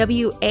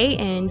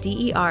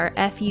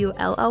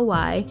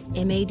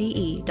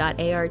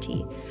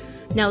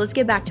 WANDERFULLYMADE.ART. Now let's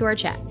get back to our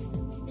chat.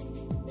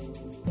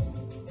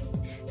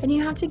 And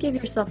you have to give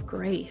yourself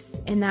grace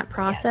in that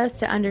process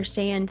to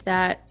understand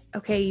that,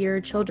 okay,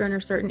 your children are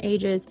certain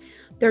ages,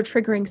 they're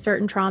triggering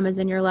certain traumas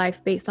in your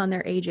life based on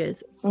their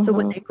ages. So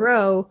when they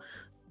grow,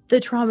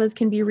 the traumas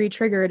can be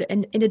re-triggered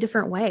in a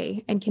different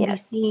way and can be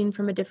seen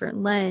from a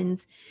different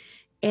lens,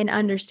 and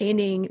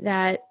understanding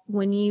that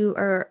when you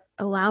are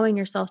allowing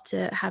yourself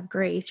to have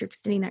grace, you're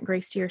extending that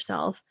grace to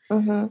yourself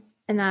and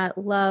that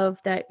love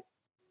that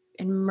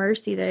and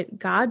mercy that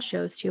God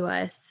shows to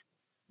us,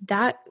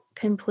 that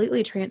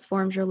completely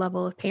transforms your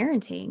level of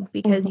parenting,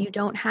 because you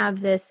don't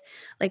have this,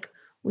 like,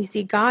 we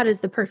see God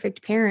as the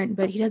perfect parent,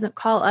 but he doesn't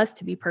call us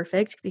to be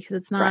perfect, because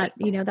it's not,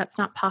 that's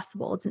not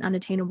possible. It's an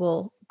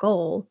unattainable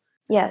goal.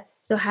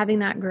 Yes. So having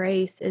that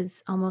grace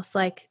is almost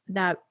like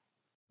that,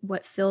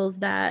 what fills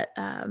that,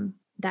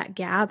 that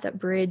gap, that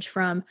bridge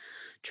from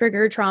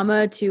trigger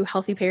trauma to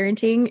healthy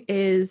parenting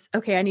is,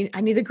 okay, I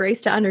need the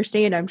grace to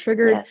understand I'm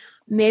triggered. Yes.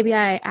 Maybe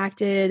I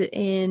acted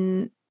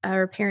in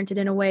or parented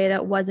in a way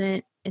that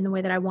wasn't in the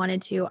way that I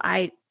wanted to.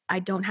 I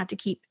don't have to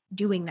keep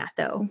doing that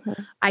though.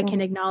 I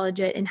can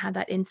acknowledge it and have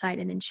that insight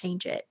and then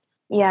change it.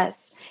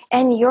 Yes.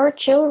 And your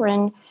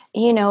children,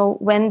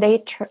 when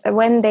they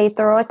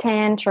throw a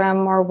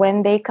tantrum or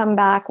when they come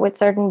back with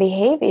certain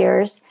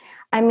behaviors,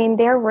 I mean,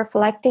 they're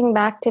reflecting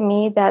back to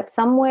me that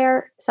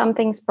somewhere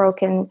something's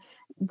broken,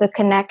 the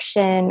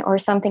connection or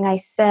something I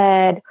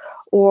said,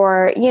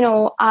 or,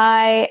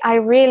 I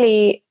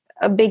really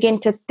begin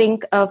to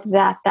think of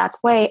that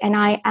way. And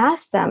I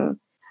ask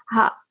them,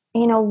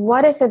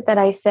 what is it that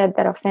I said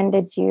that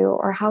offended you?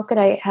 Or how could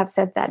I have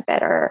said that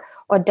better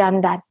or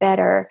done that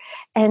better?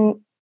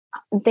 And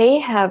they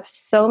have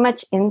so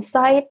much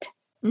insight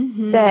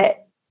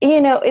that,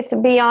 it's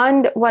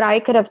beyond what I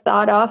could have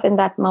thought of in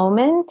that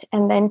moment.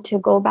 And then to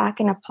go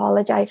back and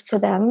apologize to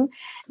them.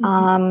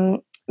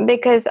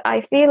 Because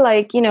I feel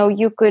like,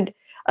 you could,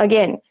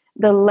 again,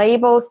 the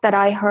labels that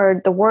I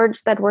heard, the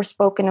words that were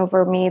spoken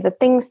over me, the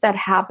things that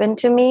happened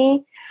to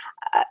me,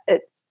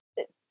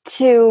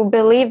 to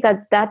believe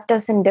that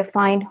doesn't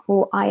define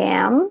who I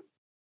am.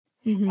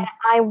 And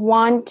I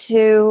want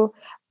to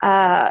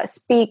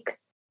speak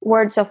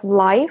words of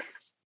life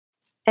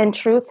and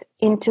truth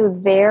into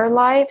their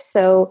life.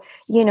 So,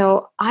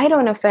 I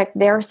don't affect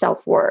their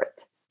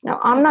self-worth. Now,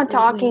 I'm not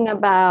talking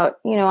about,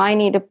 I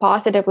need to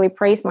positively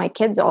praise my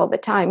kids all the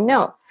time.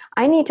 No,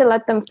 I need to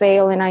let them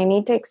fail, and I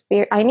need to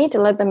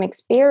let them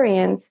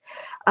experience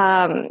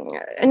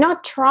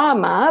not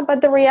trauma,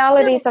 but the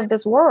realities of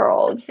this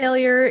world.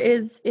 Failure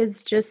is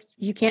just,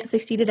 you can't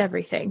succeed at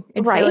everything.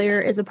 And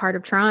failure is a part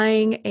of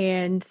trying.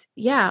 And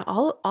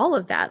all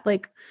of that.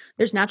 Like,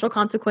 there's natural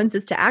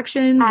consequences to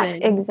actions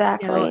and things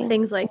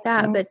like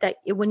that. But that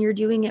when you're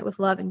doing it with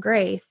love and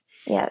grace,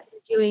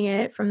 doing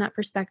it from that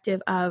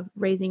perspective of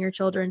raising your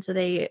children so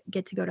they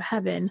get to go to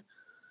heaven,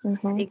 I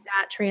think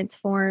that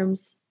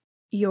transforms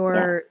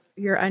your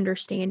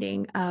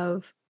understanding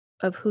of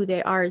who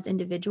they are as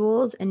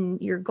individuals,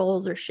 and your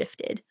goals are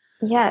shifted.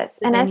 Yes.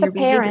 And as a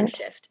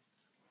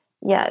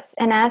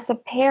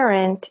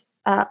parent,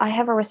 I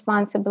have a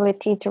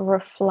responsibility to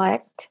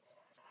reflect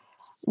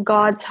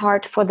God's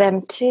heart for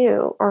them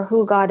too, or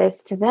who God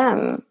is to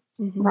them.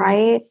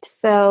 Right.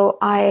 So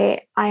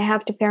I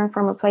have to parent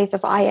from a place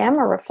of, I am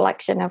a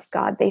reflection of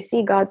God. They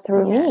see God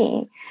through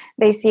me.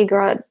 They see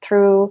God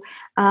through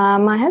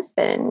my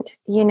husband,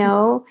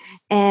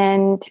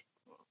 and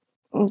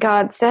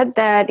God said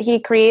that he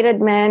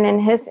created man in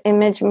his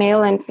image,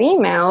 male and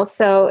female.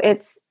 So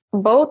it's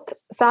both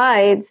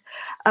sides,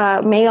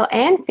 male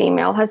and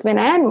female, husband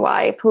and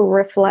wife, who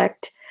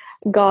reflect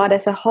God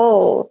as a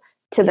whole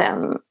to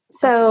them.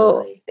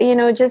 So,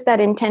 just that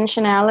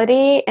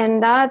intentionality,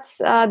 and that's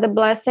the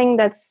blessing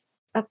that's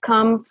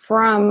come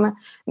from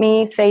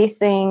me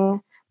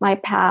facing my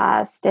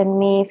past and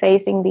me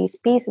facing these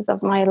pieces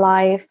of my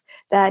life,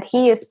 that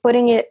he is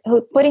putting it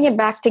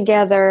back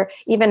together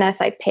even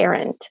as I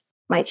parent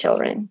my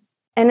children.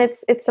 And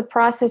it's a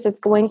process.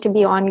 It's going to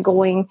be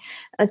ongoing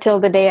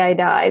until the day I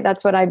die.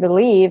 That's what I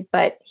believe.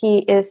 But he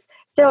is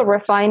still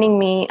refining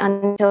me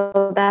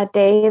until that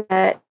day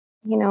that,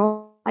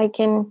 I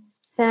can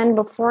stand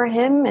before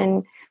him.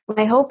 And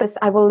my hope is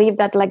I will leave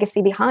that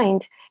legacy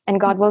behind, and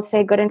God will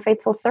say, good and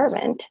faithful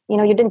servant. You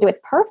didn't do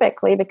it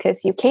perfectly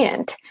because you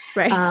can't.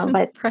 Right.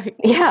 But right.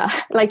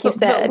 like you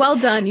said. But well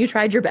done. You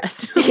tried your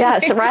best.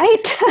 Yes,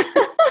 right.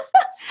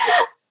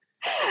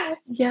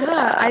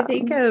 Yeah, I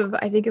think of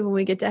when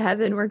we get to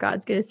heaven where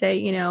God's going to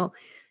say,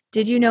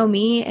 did you know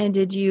me, and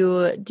did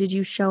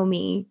you show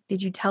me,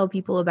 did you tell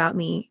people about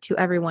me to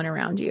everyone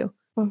around you?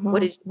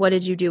 What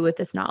did you do with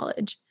this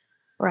knowledge?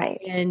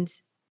 Right. And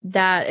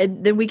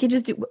then we can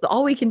just do,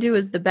 all we can do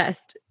is the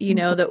best,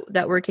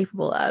 that we're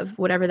capable of,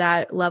 whatever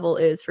that level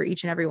is for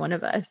each and every one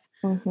of us.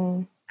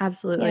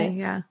 Absolutely. Yes.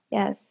 Yeah.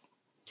 Yes.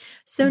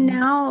 So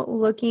now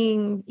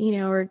looking,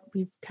 or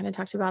we've kind of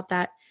talked about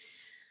that,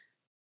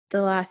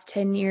 the last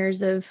 10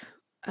 years of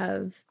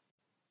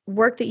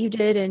work that you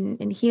did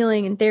and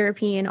healing and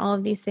therapy and all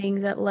of these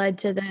things that led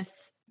to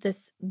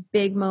this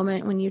big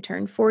moment when you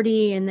turned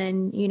 40 and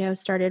then,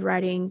 started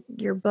writing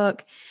your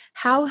book.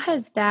 How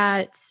has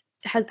that,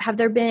 have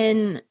there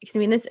been, because I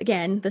mean,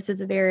 this is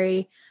a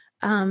very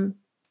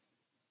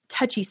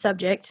touchy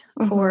subject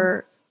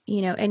for,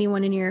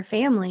 anyone in your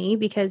family,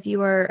 because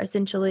you are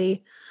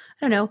essentially,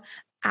 I don't know,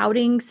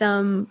 outing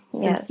some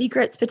Yes.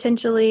 secrets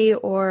potentially,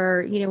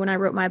 or, when I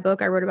wrote my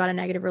book, I wrote about a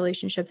negative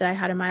relationship that I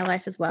had in my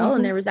life as well.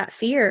 And there was that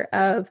fear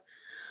of,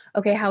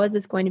 okay, how is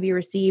this going to be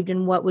received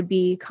and what would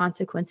be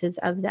consequences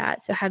of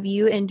that? So have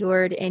you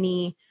endured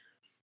any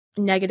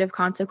negative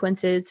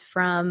consequences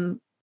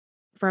from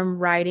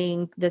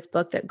writing this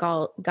book that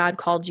God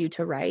called you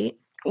to write?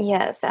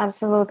 Yes,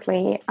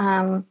 absolutely.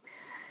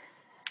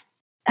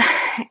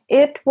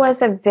 It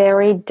was a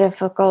very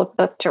difficult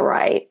book to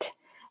write,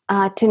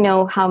 to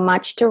know how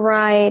much to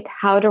write,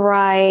 how to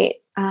write,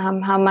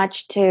 how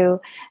much to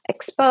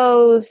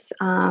expose,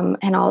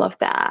 and all of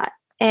that.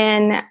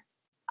 And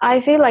I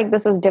feel like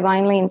this was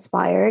divinely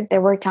inspired.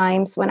 There were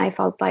times when I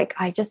felt like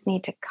I just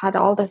need to cut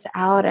all this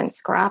out and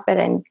scrap it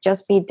and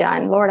just be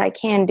done. Lord, I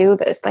can't do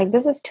this. Like,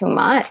 this is too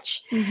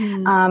much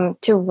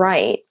to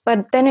write.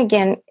 But then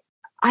again,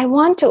 I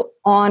want to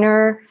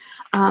honor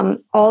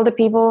all the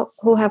people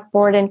who have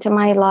poured into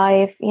my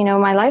life.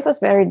 My life was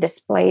very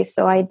displaced.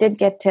 So I did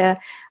get to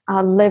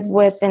live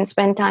with and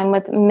spend time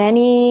with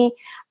many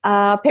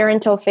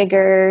parental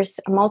figures,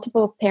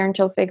 multiple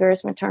parental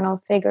figures,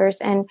 maternal figures.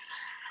 And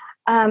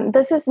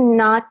this is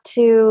not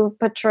to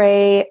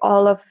portray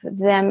all of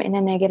them in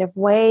a negative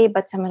way,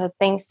 but some of the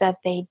things that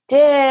they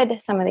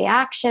did, some of the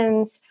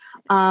actions,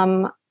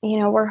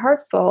 were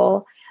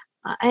hurtful.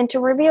 And to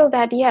reveal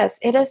that, yes,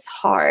 it is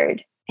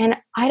hard. And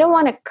I don't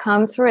want to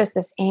come through as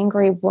this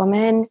angry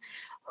woman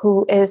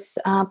who is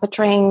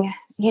portraying,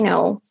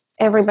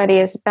 everybody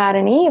is bad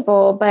and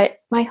evil. But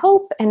my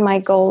hope and my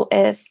goal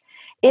is,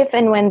 if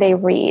and when they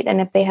read, and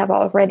if they have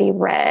already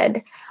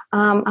read,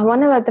 I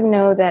want to let them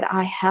know that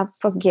I have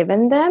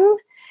forgiven them.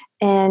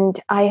 And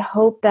I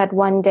hope that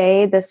one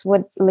day this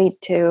would lead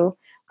to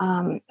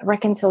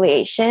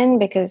reconciliation,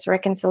 because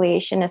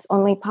reconciliation is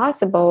only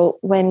possible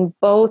when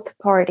both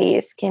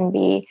parties can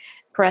be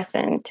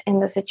present in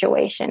the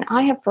situation.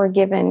 I have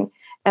forgiven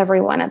every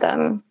one of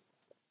them.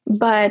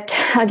 But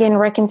again,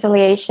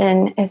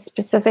 reconciliation is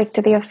specific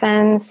to the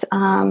offense.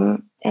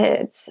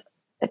 It's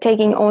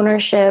taking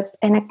ownership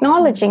and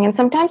acknowledging. And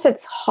sometimes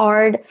it's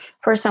hard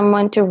for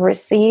someone to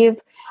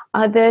receive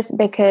this,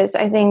 because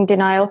I think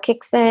denial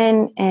kicks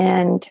in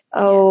and,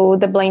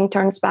 the blame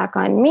turns back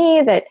on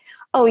me, that,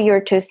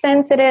 you're too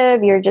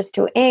sensitive, you're just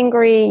too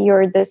angry,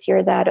 you're this,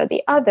 you're that, or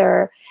the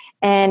other.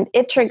 And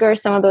it triggers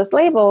some of those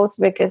labels,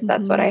 because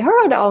that's what I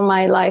heard all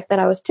my life, that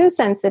I was too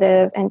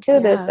sensitive and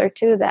too this or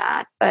too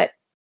that. But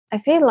I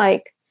feel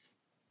like,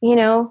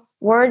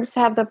 words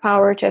have the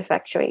power to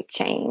effectuate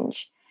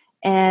change.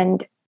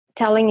 And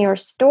telling your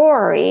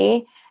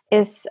story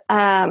is,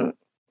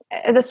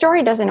 the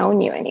story doesn't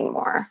own you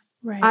anymore.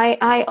 Right.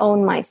 I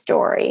own my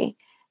story.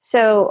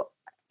 So,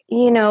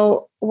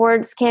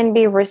 words can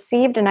be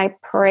received, and I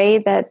pray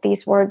that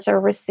these words are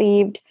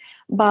received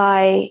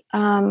by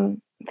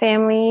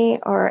family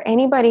or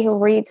anybody who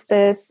reads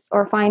this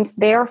or finds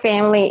their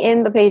family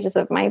in the pages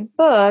of my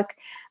book.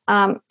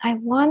 I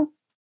want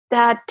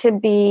that to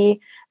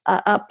be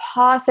a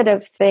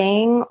positive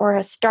thing, or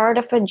a start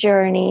of a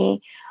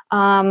journey.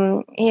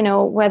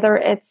 Whether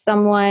it's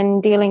someone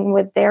dealing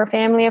with their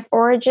family of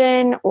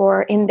origin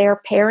or in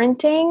their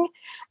parenting,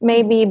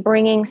 maybe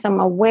bringing some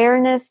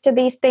awareness to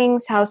these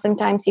things, how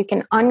sometimes you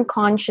can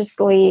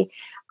unconsciously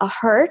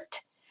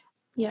hurt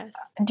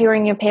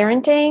during your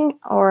parenting,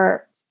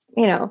 or,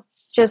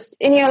 just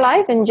in your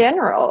life in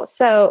general.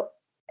 So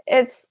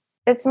it's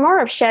more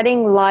of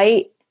shedding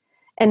light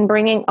and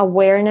bringing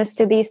awareness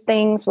to these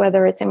things,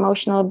 whether it's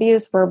emotional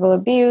abuse, verbal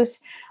abuse,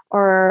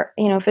 or,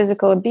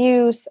 physical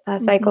abuse,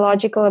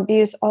 psychological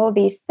abuse, all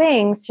these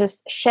things,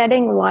 just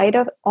shedding light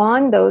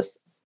on those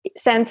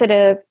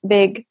sensitive,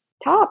 big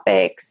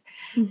topics,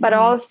 but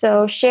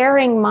also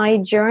sharing my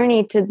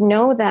journey to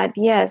know that,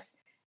 yes,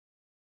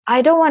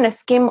 I don't want to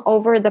skim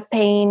over the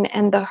pain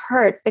and the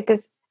hurt,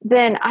 because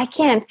then I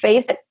can't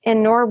face it,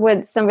 and nor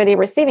would somebody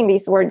receiving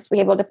these words be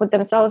able to put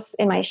themselves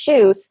in my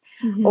shoes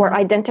or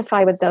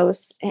identify with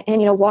those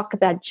and walk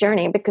that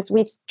journey, because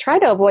we try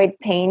to avoid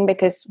pain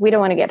because we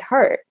don't want to get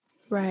hurt.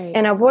 Right.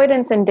 And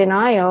avoidance and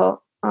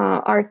denial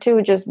are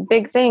two just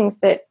big things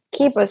that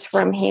keep us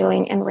from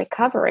healing and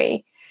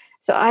recovery.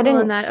 So I Well,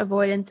 didn't. and that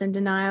avoidance and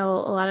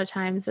denial, a lot of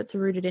times that's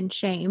rooted in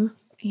shame,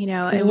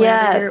 and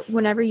Yes.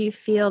 whenever you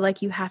feel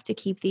like you have to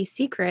keep these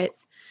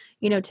secrets,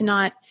 to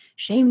not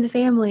shame the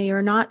family,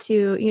 or not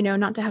to,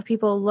 not to have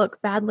people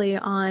look badly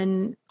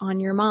on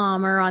your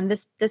mom, or on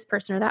this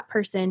person or that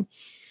person,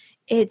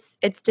 it's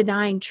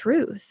denying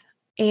truth.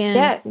 And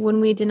Yes.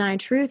 when we deny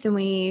truth and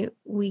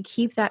we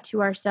keep that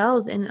to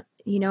ourselves, and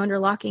under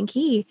lock and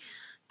key,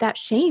 that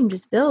shame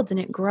just builds and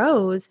it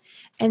grows.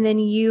 And then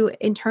you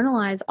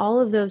internalize all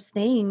of those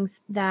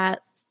things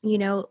that,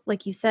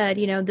 like you said,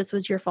 this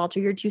was your fault, or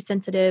you're too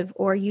sensitive,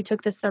 or you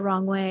took this the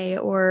wrong way,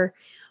 or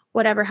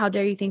whatever. How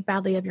dare you think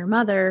badly of your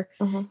mother?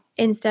 Mm-hmm.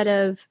 Instead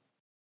of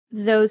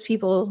those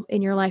people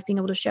in your life being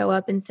able to show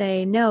up and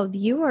say, no,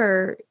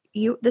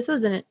 this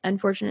was an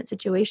unfortunate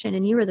situation,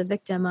 and you were the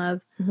victim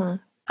Mm-hmm.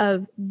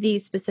 of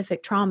these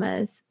specific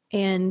traumas.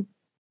 And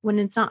when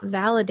it's not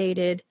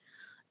validated,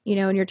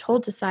 and you're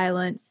told to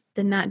silence,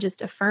 then that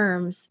just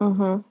affirms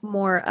Mm-hmm.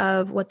 more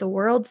of what the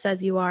world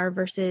says you are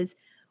versus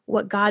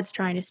what God's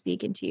trying to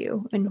speak into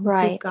you, and who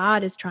Right.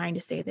 God is trying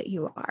to say that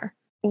you are.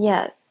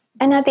 Yes.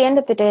 And at the end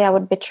of the day, I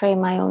would betray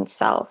my own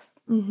self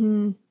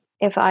Mm-hmm.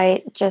 if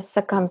I just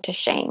succumb to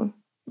shame.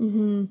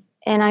 Mm-hmm.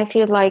 And I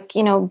feel like,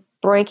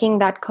 breaking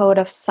that code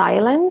of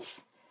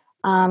silence,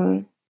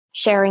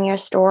 sharing your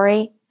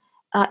story,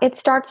 it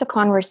starts a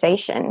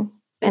conversation.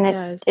 It And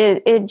does.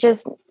 it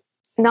just,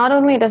 not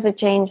only does it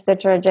change the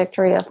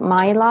trajectory of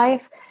my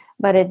life,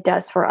 but it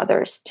does for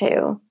others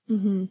too.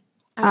 Mm-hmm.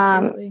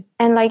 Absolutely.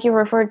 And like you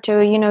referred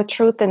to,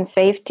 truth and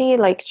safety,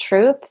 like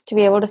truth, to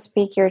be able to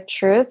speak your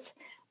truth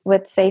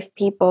with safe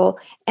people.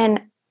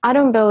 And I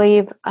don't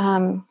believe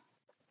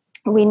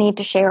we need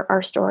to share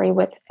our story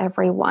with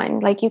everyone.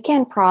 Like, you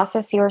can't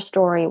process your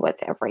story with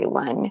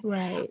everyone.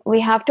 Right. We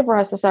have to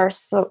process our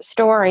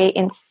story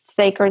in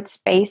sacred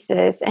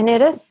spaces. And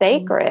it is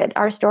sacred.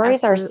 Our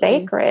stories are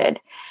sacred.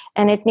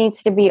 And it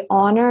needs to be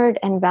honored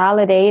and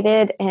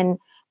validated. And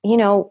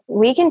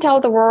we can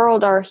tell the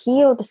world our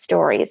healed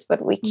stories,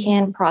 but we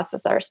can't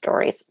process our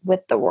stories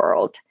with the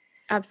world.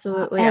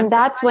 Absolutely. And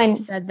that's when you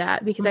said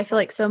that, because I feel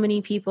like so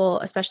many people,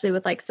 especially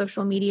with like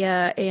social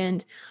media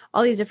and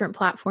all these different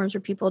platforms where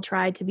people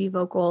try to be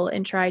vocal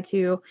and try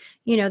to,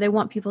 they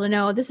want people to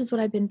know, this is what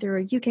I've been through, or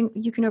you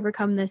can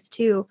overcome this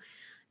too.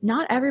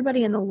 Not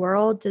everybody in the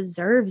world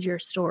deserves your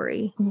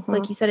story.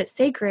 Like you said, it's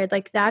sacred.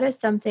 Like, that is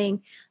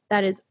something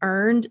that is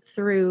earned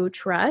through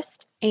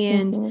trust.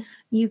 And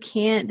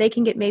they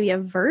can get maybe a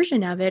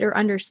version of it, or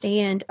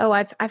understand, oh,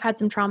 I've had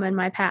some trauma in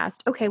my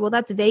past. Okay, well,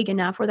 that's vague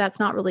enough, or that's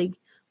not really,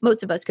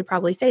 most of us could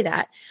probably say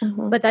that,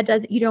 but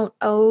you don't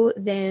owe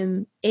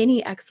them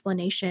any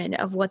explanation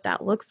of what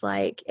that looks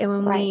like. And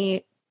when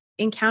we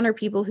encounter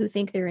people who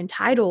think they're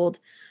entitled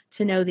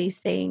to know these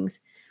things,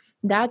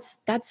 that's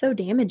so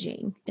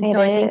damaging. And so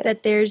I think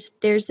that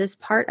there's this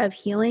part of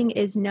healing,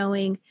 is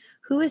knowing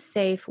who is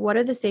safe, what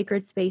are the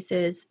sacred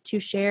spaces to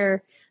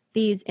share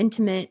these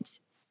intimate,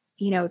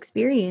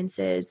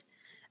 experiences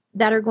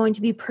that are going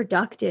to be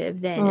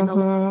productive then in the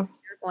long,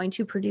 you're going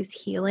to produce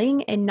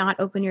healing, and not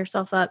open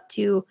yourself up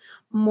to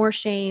more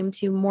shame,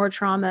 to more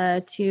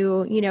trauma,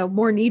 to,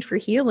 more need for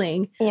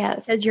healing.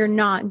 Yes. Because you're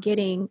not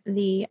getting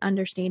the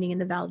understanding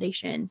and the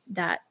validation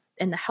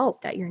and the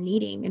help that you're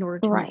needing in order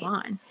to move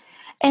on.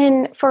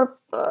 And for,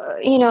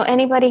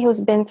 anybody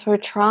who's been through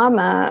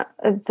trauma,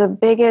 the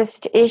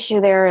biggest issue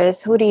there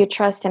is, who do you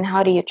trust and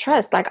how do you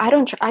trust? Like,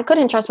 I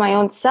couldn't trust my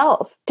own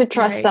self to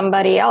trust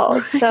somebody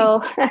else. Right.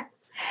 So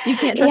you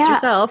can't trust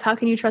yourself. How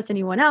can you trust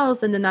anyone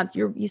else? And then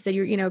you said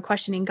you're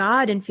questioning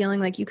God and feeling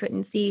like you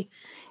couldn't see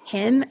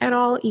him at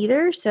all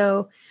either.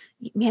 So,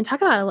 man,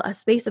 talk about a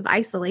space of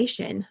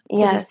isolation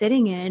to be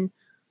sitting in.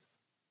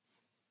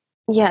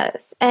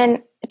 Yes.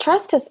 And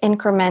trust is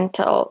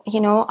incremental.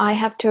 I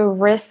have to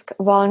risk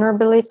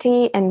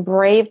vulnerability and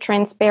brave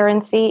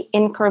transparency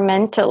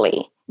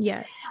incrementally.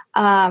 Yes.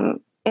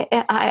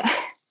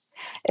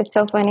 It's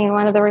so funny. In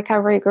one of the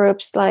recovery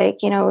groups,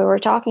 we were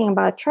talking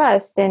about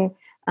trust, and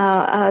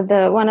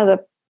one of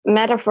the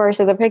metaphors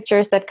or the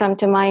pictures that come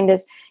to mind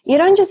is, you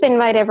don't just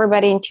invite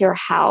everybody into your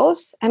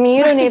house. I mean,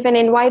 you don't even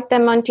invite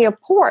them onto your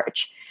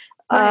porch.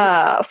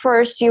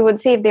 First, you would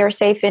see if they're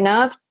safe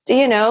enough.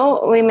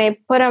 We may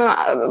put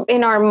them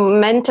in our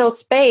mental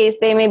space.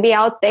 They may be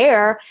out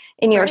there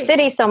in your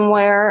city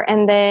somewhere,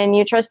 and then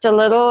you trust a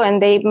little,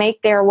 and they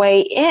make their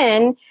way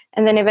in,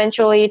 and then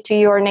eventually to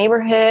your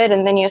neighborhood,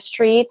 and then your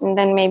street, and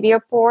then maybe your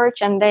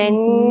porch, and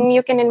then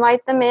you can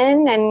invite them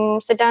in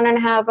and sit down and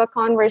have a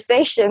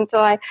conversation.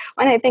 So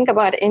when I think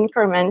about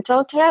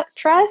incremental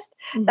trust,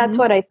 that's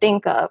what I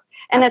think of.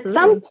 And at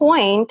some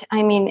point,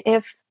 I mean,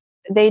 if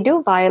they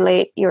do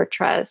violate your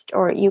trust,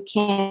 or you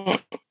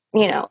can't,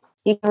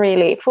 you can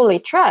really fully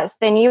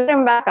trust, then you put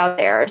them back out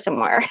there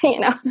somewhere,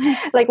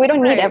 like, we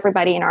don't need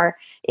everybody in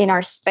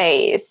our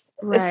space.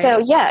 So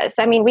yes,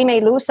 I mean, we may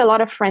lose a lot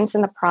of friends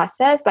in the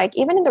process. Like,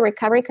 even in the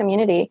recovery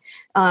community,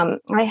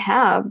 I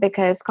have,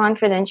 because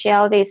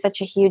confidentiality is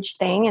such a huge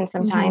thing. And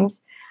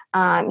sometimes,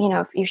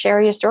 if you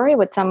share your story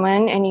with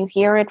someone and you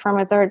hear it from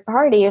a third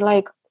party, you're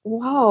like,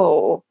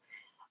 whoa,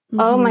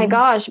 oh my Mm-hmm.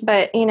 gosh,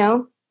 but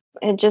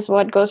it just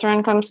what goes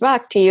around comes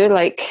back to you.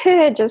 Like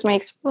it just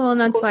makes Well,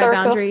 and that's full why circle.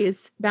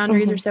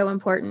 boundaries are Hmm. so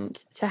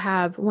important to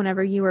have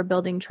whenever you are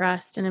building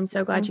trust. And I'm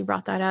so glad Hmm. you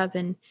brought that up.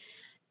 And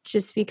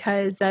just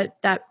because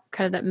that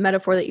kind of that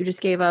metaphor that you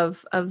just gave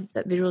of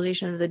that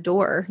visualization of the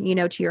door,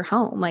 to your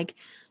home, like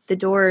the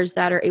doors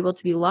that are able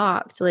to be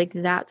locked, like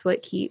that's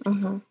what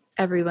keeps Hmm.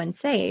 everyone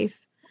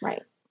safe.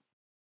 Right.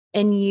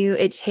 And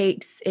it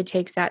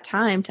takes that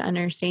time to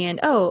understand,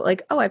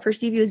 I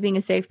perceive you as being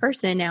a safe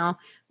person now.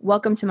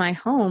 Welcome to my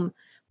home.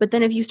 But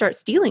then if you start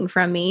stealing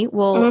from me,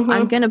 well,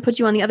 I'm Hmm. going to put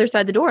you on the other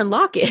side of the door and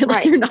lock it. Like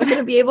Right. you're not going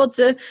to be able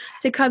to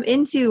come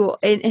into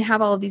and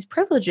have all of these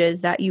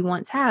privileges that you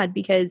once had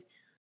because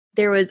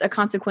there was a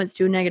consequence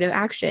to a negative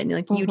action.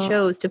 Like you Hmm.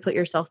 chose to put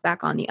yourself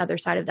back on the other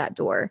side of that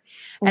door.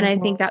 And I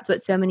think Hmm. that's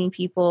what so many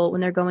people,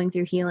 when they're going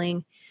through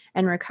healing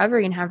and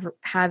recovery and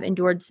have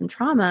endured some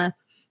trauma,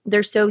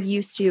 they're so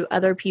used to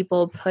other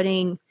people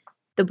putting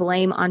the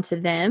blame onto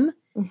them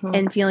Hmm.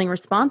 and feeling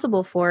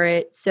responsible for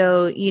it.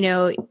 So,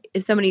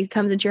 if somebody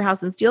comes into your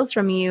house and steals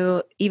from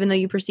you, even though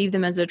you perceive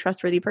them as a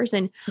trustworthy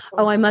person,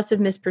 oh, I must have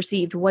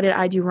misperceived. What did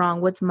I do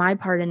wrong? What's my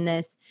part in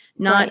this?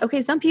 Not, Right.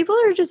 okay, some people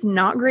are just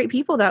not great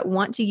people that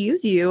want to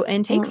use you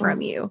and take from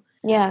Mm-mm. you.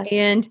 Yes.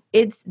 And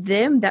it's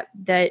them that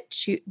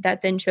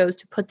then chose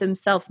to put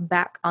themselves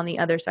back on the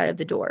other side of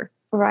the door.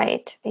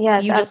 Right.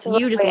 Yes, You just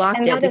absolutely. locked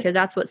And it because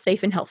that's what's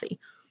safe and healthy.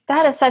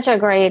 that is such a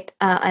great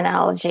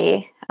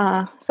analogy.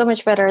 So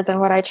much better than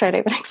what I try to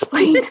even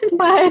explain.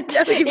 But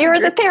No, you were you're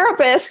the great.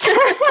 therapist.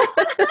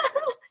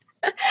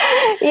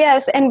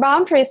 Yes, and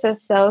boundaries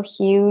is so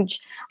huge.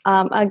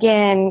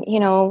 Again,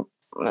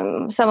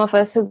 some of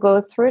us who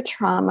go through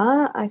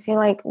trauma, I feel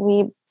like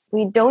we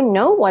don't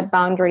know what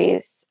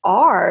boundaries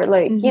are.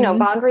 Like, Mm-hmm.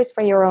 boundaries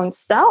for your own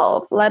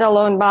self, let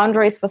alone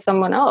boundaries for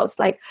someone else.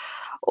 Like,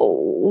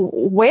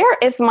 where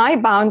is my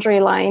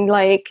boundary line?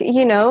 Like,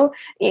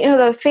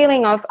 the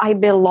feeling of I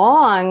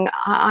belong,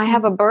 I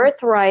have a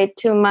birthright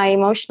to my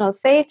emotional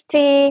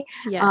safety,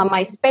 my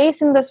Yes.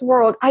 space in this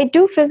world. I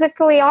do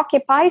physically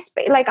occupy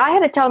space. Like I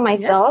had to tell Yes.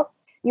 myself,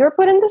 you're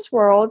put in this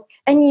world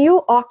and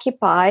you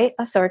occupy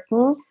a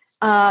certain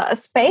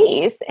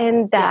space,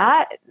 and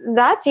Yes.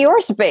 that's your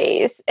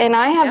space. And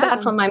I have that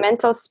Yeah. for my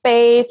mental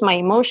space, my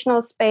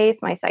emotional space,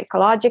 my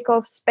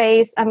psychological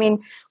space. I mean,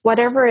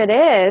 whatever it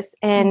is.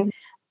 And Mm-hmm.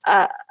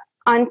 uh,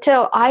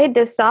 until I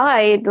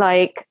decide,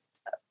 like,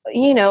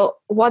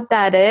 what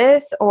that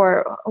is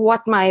or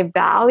what my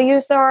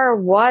values are,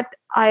 what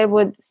I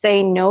would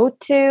say no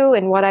to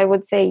and what I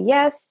would say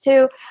yes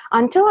to,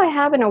 until I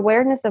have an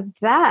awareness of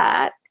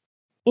that,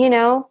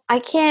 I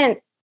can't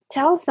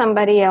tell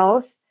somebody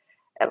else,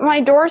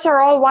 my doors are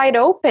all wide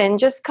open,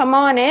 just come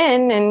on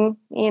in and,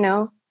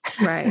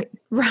 Right.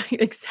 Right. feel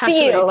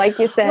Exactly. like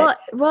you said.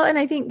 Well, and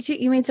I think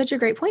you made such a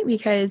great point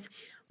because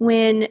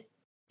when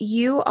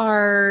you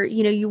are,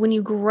 when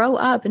you grow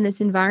up in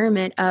this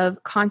environment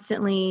of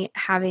constantly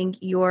having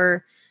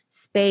your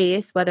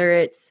space, whether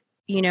it's,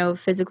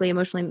 physically,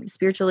 emotionally,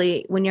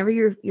 spiritually, whenever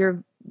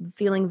you're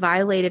feeling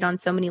violated on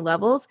so many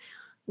levels,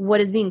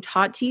 what is being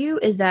taught to you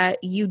is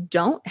that you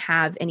don't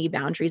have any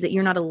boundaries, that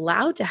you're not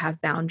allowed to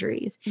have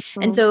boundaries.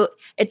 And Mhm. so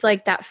it's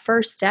like that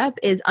first step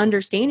is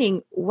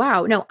understanding,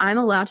 wow, no, I'm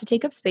allowed to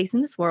take up space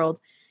in this world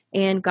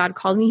and God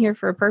called me here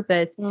for a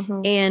purpose.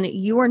 Mhm. And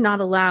you are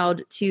not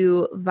allowed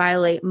to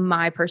violate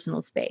my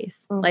personal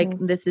space. Like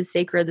Mhm. this is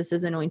sacred. This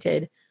is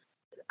anointed.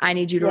 I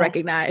need you to Yes.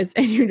 recognize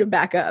and you to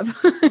back up.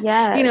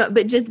 Yes.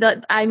 But just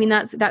that, I mean,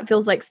 that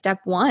feels like step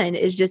one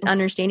is just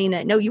understanding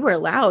that no, you were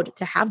allowed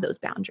to have those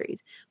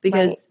boundaries Right.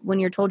 because when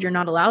you're told you're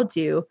not allowed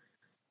to,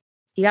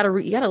 you got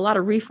a lot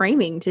of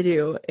reframing to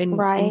do in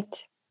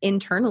Right.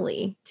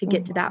 internally to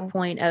get to that Mhm.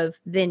 point of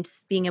then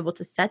being able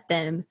to set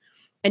them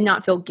and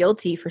not feel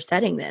guilty for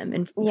setting them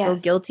and feel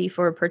Yes. guilty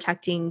for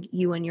protecting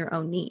you and your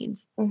own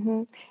needs.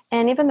 Hmm.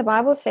 And even the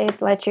Bible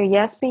says, "Let your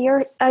yes be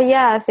your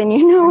yes," and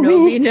Your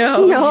no be be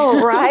no.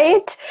 no,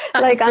 right?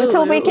 Like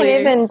until we can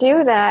Absolutely. even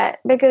do that,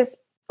 because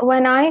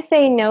when I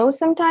say no,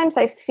 sometimes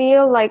I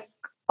feel like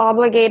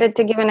obligated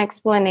to give an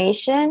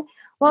explanation.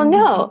 Well, Mm-hmm.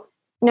 no,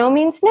 no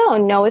means no.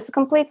 No is a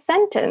complete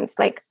sentence.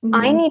 Like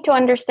I Mm-hmm. need to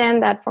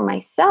understand that for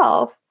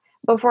myself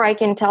before I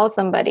can tell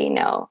somebody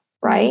no,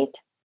 Mm-hmm. right?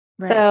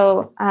 Right.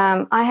 So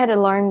I had to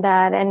learn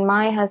that, and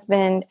my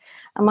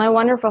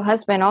wonderful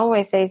husband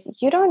always says,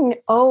 you don't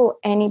owe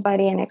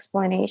anybody an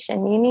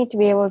explanation. You need to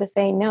be able to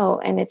say no,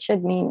 and it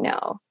should mean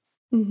no,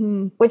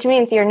 Mm-hmm. which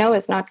means your no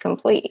is not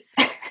complete.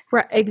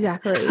 Right.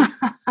 Exactly.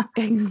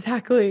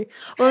 Exactly.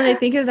 Well, and I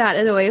think of that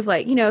in a way of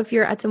like, if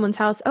you're at someone's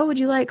house, oh, would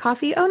you like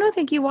coffee? Oh, no,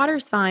 thank you.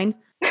 Water's fine.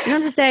 You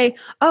don't have to say,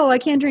 oh, I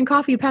can't drink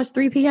coffee past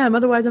 3 p.m.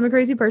 Otherwise, I'm a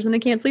crazy person. I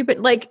can't sleep. But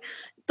like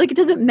it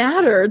doesn't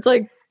matter. It's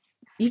like,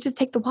 you just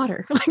take the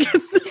water. Like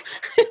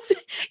it's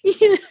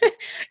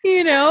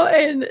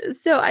and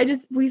so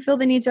we feel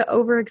the need to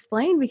over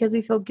explain because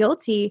we feel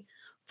guilty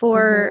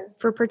for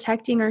Hmm.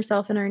 protecting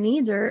ourselves and our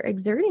needs or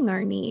exerting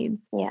our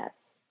needs.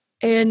 Yes.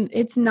 And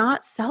it's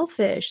not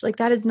selfish. Like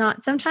that is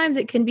not, sometimes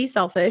it can be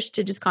selfish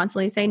to just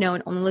constantly say no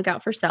and only look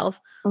out for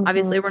self.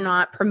 Obviously, we're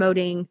not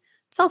promoting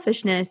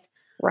selfishness,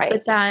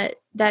 Right. but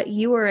that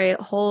you are a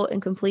whole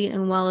and complete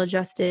and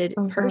well-adjusted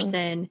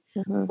person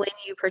when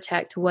you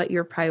protect what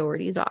your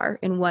priorities are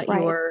and what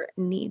your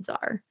needs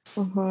are.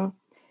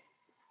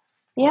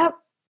 Yep.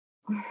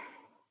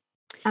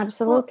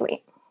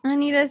 Absolutely. Well,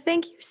 Anita,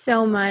 thank you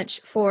so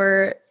much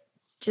for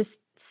just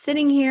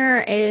sitting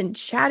here and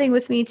chatting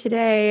with me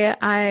today.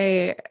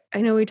 I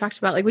know we talked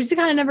about, like, we just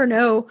kind of never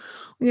know,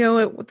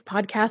 with the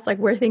podcast, like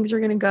where things are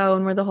going to go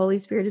and where the Holy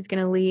Spirit is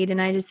going to lead.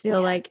 And I just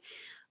feel like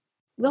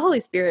the Holy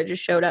Spirit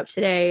just showed up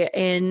today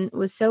and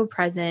was so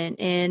present.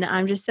 And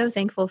I'm just so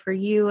thankful for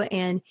you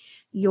and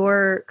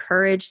your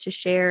courage to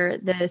share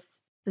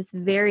this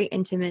very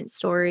intimate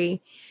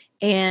story.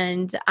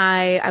 And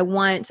I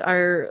want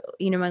our,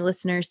 my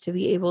listeners to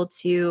be able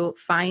to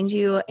find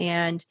you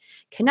and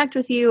connect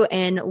with you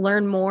and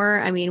learn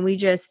more. I mean,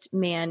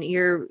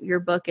 your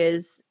book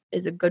is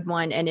a good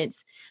one, and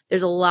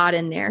there's a lot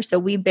in there. So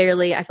we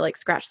barely, I feel like,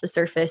 scratched the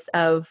surface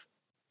of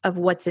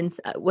what's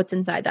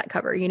inside that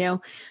cover,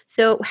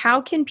 So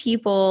how can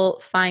people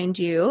find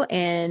you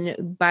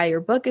and buy your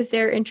book if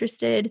they're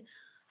interested?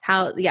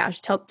 Tell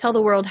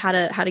the world how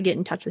to get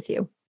in touch with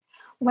you.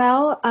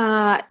 Well,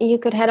 you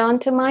could head on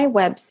to my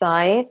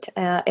website.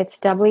 It's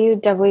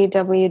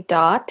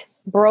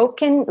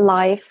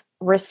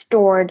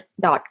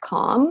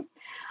www.brokenliferestored.com.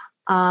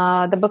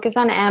 The book is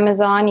on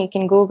Amazon. You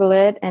can Google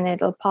it and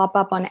it'll pop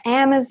up on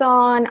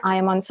Amazon. I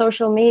am on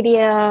social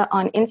media,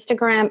 on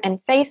Instagram and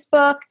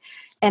Facebook.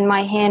 And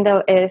my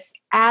handle is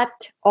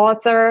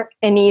 @author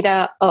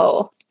Anita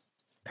O.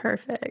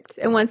 Perfect.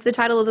 And what's the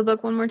title of the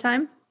book one more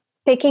time?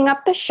 Picking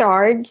Up the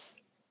Shards,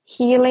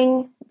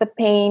 Healing the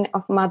Pain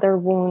of Mother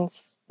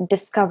Wounds,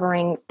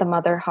 Discovering the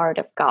Mother Heart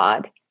of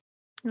God.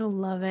 I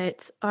love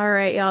it. All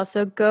right, y'all.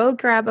 So go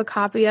grab a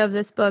copy of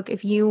this book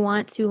if you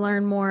want to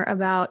learn more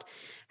about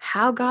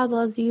how God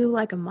loves you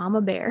like a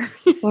mama bear.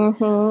 I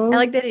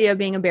like the idea of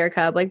being a bear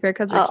cub. Like, bear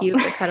cubs are cute,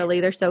 they're cuddly,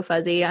 they're so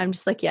fuzzy. I'm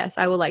just like, yes,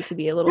 I would like to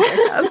be a little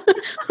bear cub.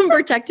 I'm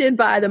protected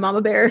by the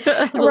mama bear.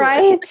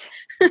 Right?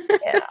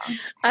 Yeah.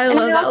 I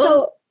love that.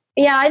 Also,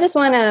 I just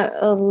want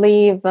to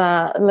leave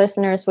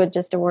listeners with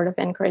just a word of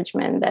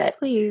encouragement that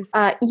please,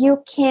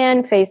 you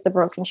can face the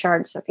broken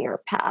shards of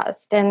your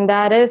past, and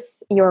that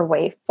is your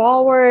way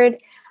forward.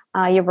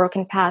 Your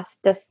broken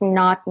past does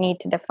not need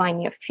to define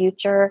your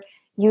future.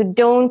 You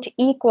don't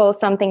equal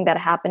something that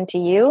happened to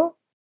you.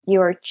 You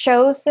are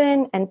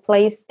chosen and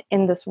placed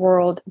in this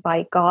world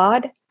by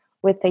God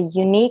with a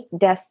unique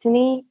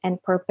destiny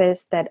and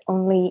purpose that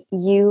only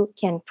you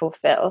can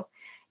fulfill.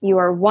 You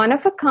are one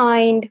of a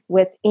kind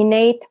with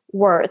innate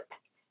worth,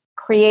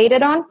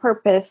 created on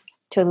purpose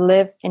to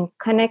live in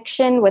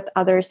connection with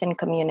others in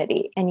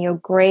community, and your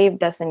grave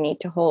doesn't need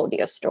to hold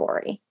your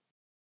story.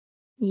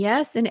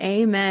 Yes, and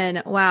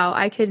amen. Wow,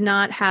 I could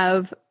not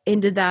have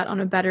ended that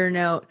on a better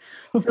note.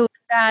 So with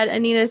that,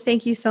 Anita,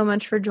 thank you so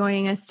much for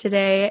joining us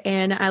today,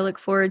 and I look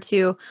forward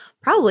to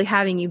probably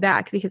having you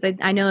back, because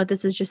I know that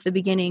this is just the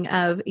beginning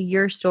of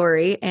your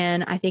story,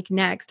 and I think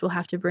next we'll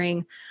have to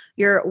bring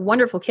your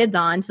wonderful kids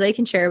on so they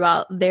can share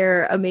about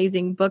their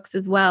amazing books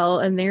as well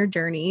and their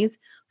journeys,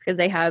 because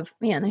they have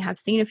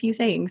seen a few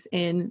things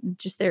in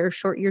just their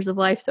short years of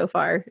life so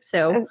far.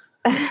 So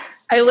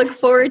I look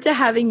forward to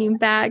having you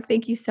back.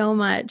 Thank you so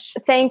much.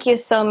 Thank you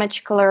so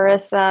much,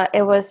 Clarissa.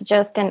 It was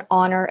just an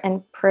honor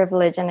and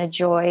privilege and a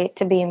joy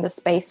to be in the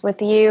space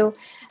with you.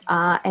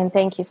 And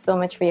thank you so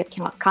much for your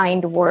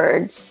kind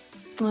words.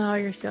 Oh,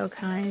 you're so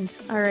kind.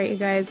 All right, you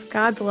guys.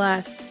 God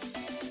bless.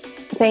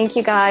 Thank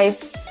you,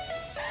 guys.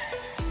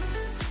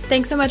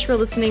 Thanks so much for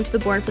listening to the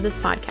Born for This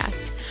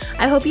podcast.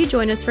 I hope you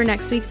join us for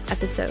next week's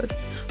episode.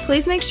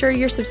 Please make sure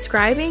you're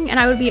subscribing, and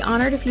I would be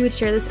honored if you would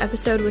share this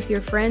episode with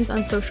your friends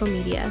on social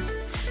media.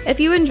 If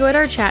you enjoyed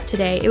our chat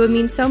today, it would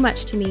mean so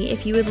much to me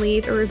if you would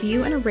leave a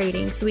review and a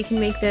rating so we can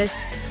make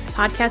this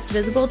podcast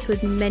visible to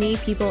as many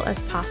people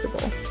as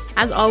possible.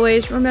 As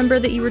always, remember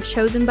that you were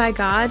chosen by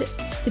God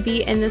to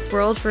be in this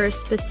world for a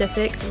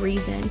specific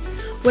reason.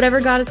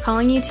 Whatever God is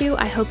calling you to,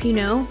 I hope you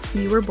know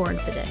you were born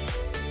for this.